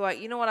think of who I.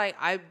 You know what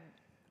I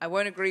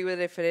won't agree with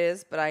it if it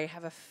is, but I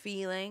have a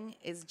feeling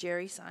is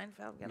Jerry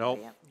Seinfeld gonna Nope.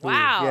 be up?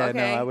 Wow. Yeah, okay.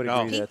 no, I would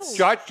agree. That's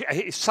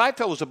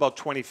Seinfeld was about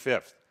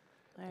 25th.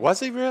 Was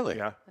he really?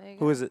 Yeah.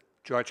 who is it?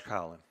 George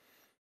Carlin.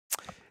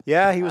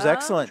 Yeah, he was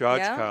excellent.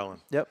 George Carlin.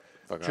 Yep.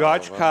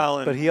 George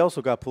Carlin. But he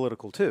also got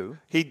political too.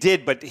 He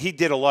did, but he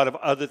did a lot of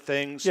other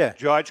things. Yeah.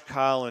 George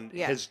Carlin,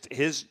 Yeah.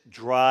 his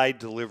dry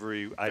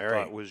delivery, I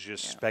thought was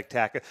just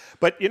spectacular.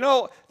 But you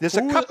know, there's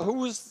a couple. Who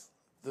was?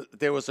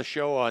 There was a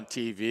show on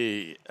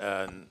TV,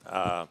 and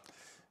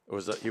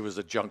he was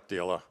a junk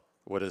dealer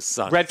with his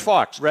son. Red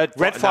Fox. Red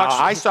Fox. No,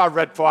 I saw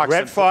Red Fox.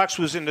 Red Fox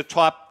was in the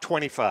top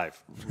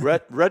 25.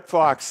 Red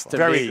Fox to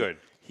Very me, good.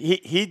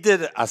 He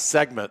did a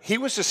segment. He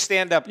was a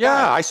stand-up guy.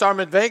 Yeah, I saw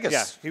him in Vegas.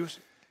 Yeah, he was.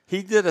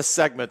 He did a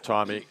segment,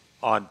 Tommy,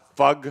 on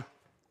Fug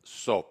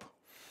soap,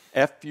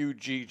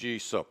 F-U-G-G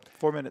soap.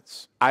 4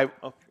 minutes. I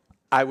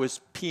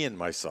was peeing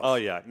myself. Oh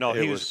yeah, no,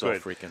 it he was so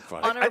good. freaking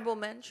funny. Honorable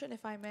mention,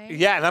 if I may.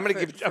 Yeah, and I'm for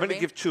gonna me.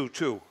 give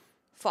two.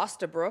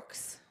 Foster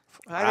Brooks.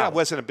 I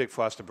wasn't a big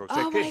Foster Brooks.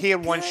 Oh, my he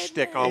had one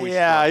shtick always.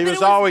 Yeah, he But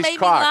was it always made me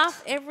cocked.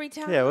 laugh every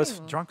time. Yeah, it was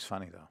drunk's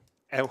funny though.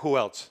 And who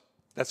else?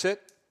 That's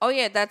it. Oh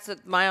yeah, that's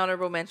my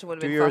honorable mention would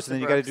have Do been yours, Foster and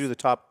then you got to Brooks. do the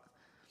top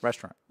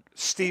restaurant.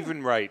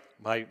 Stephen Wright.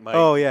 My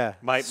Oh, yeah.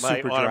 My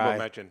Super honorable dry.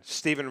 mention.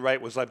 Stephen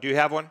Wright was like. Do you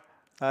have one?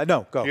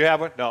 No, go. Do you have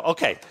one? No.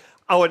 Okay.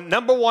 Our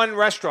number one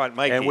restaurant,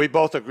 Mikey. And we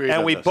both agreed And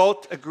on we this.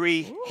 both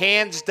agree,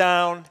 hands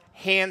down,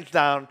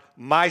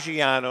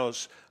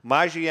 Maggiano's.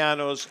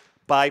 Maggiano's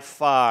by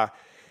far.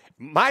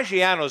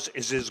 Maggiano's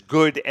is as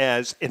good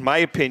as, in my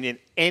opinion,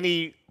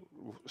 any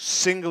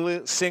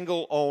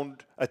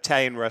single-owned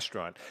Italian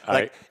restaurant.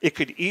 Like it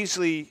could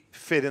easily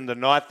fit in the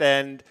North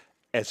End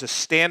as a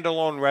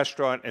standalone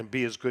restaurant and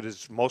be as good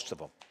as most of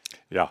them.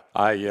 Yeah,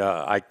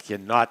 I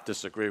cannot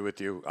disagree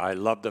with you. I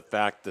love the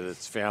fact that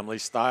it's family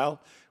style,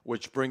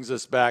 which brings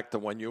us back to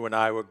when you and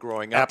I were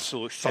growing up.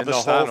 Absolutely. And the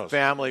whole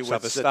family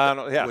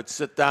would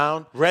sit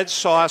down. Red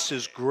sauce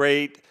is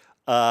great.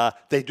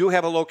 They do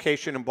have a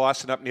location in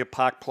Boston up near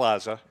Park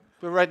Plaza.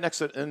 We're right next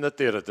to in the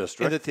theater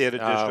district. In the theater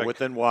district.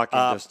 Within walking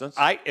distance.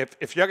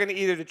 If you're going to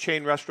eat at a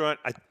chain restaurant,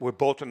 we're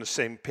both on the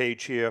same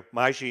page here.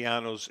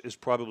 Maggiano's is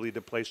probably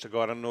the place to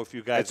go. I don't know if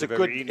you guys have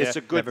ever eaten there. It's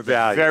a good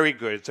value. Very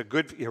good. It's a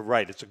good. You're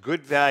right. It's a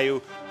good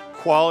value,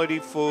 quality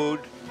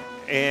food,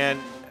 and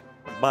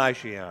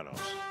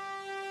Maggiano's.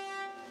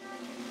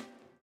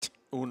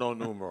 Uno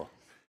numero.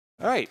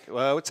 All right.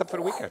 Well, what's up for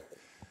the weekend?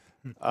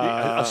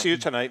 I'll see you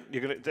tonight.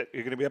 You're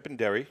gonna be up in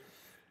Derry.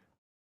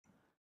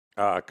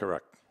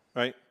 Correct.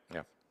 Right.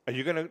 Yeah. Are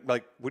you gonna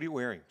what are you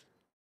wearing?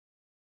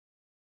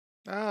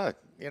 I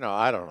don't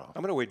know.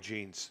 I'm gonna wear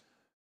jeans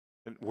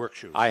and work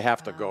shoes. I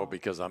have to go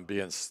because I'm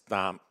being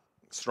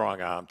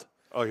strong-armed.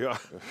 Oh, yeah.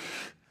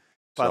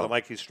 Father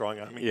Mikey's strong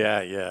on me.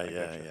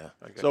 Yeah.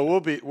 So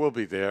we'll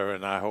be there,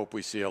 and I hope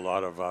we see a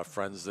lot of our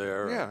friends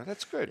there. Yeah,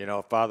 that's good. You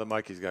know, Father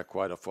Mikey's got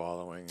quite a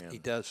following. And He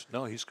does.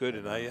 No, he's good,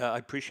 and I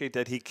appreciate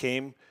that he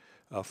came,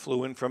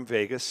 flew in from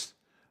Vegas.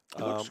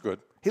 He looks good.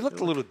 He looked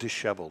a little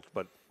disheveled,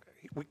 but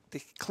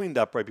he cleaned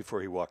up right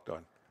before he walked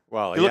on.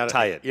 Well, he looked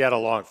tired. He had a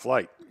long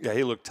flight. Yeah,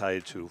 he looked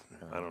tired too.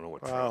 I don't know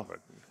what. Well,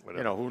 but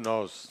whatever. You know, who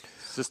knows?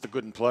 Sister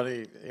Good and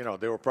Plenty,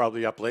 they were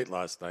probably up late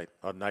last night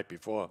or the night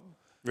before.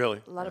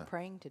 Really? A lot of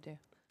praying to do.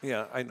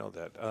 Yeah, I know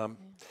that.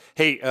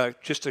 Hey,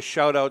 just a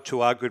shout out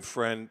to our good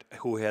friend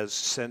who has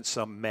sent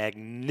some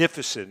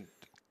magnificent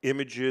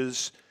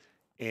images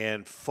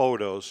and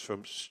photos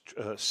from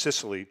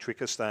Sicily,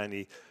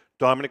 Tricastani.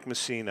 Dominic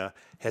Messina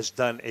has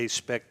done a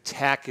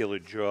spectacular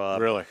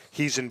job. Really?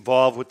 He's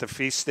involved with the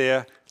feast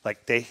there.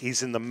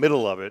 He's in the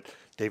middle of it.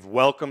 They've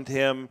welcomed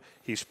him.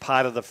 He's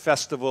part of the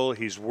festival.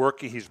 He's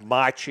working. He's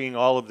marching,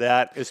 all of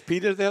that. Is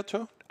Peter there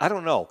too? I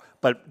don't know.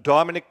 But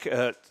Dominic,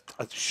 a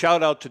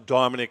shout out to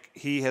Dominic.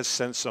 He has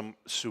sent some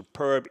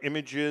superb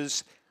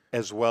images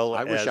as well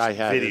as I wish I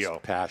had video.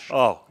 his passion.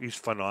 Oh, he's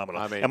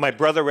phenomenal. I mean, and my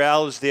brother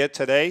Al is there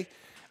today.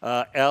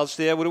 Al's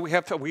there. What do we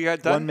have? We are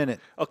done? 1 minute.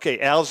 Okay,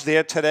 Al's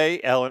there today.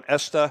 Al and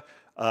Esther.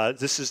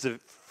 This is the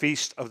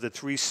Feast of the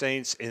Three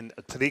Saints in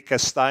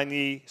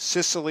Tricastani,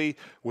 Sicily,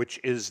 which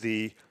is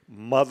the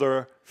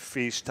mother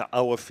feast to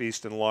our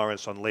feast in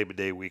Lawrence on Labor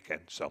Day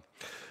weekend. So,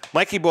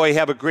 Mikey boy,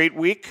 have a great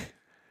week.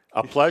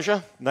 A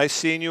pleasure. Nice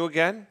seeing you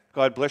again.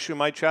 God bless you,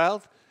 my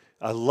child.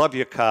 I love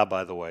your car,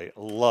 by the way.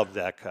 Love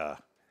that car.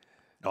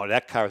 No,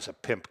 that car is a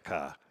pimp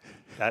car.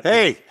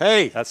 Hey.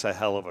 That's a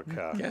hell of a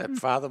car. Yeah,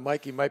 Father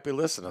Mikey might be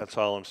listening. That's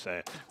all I'm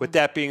saying. With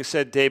that being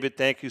said, David,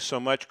 thank you so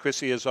much.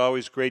 Chrissy, as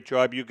always, great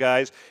job, you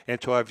guys.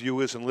 And to our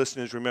viewers and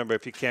listeners, remember,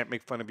 if you can't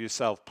make fun of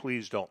yourself,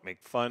 please don't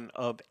make fun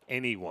of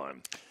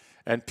anyone.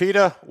 And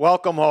Peter,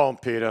 welcome home,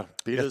 Peter.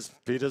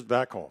 Peter's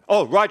back home.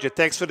 Oh, Roger,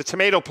 thanks for the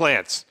tomato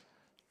plants.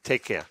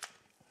 Take care.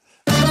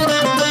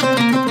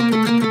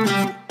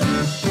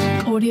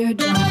 Audio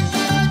Jungle.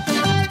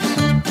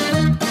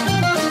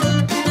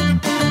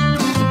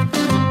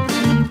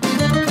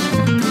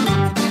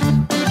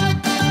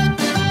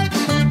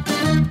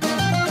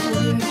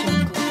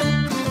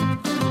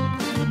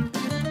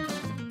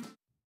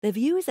 The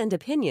views and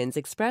opinions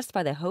expressed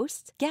by the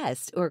hosts,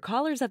 guests, or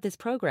callers of this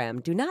program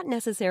do not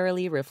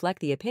necessarily reflect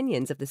the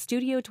opinions of the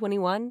Studio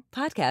 21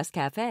 Podcast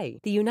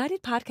Cafe, the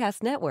United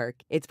Podcast Network,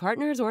 its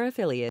partners, or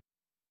affiliates.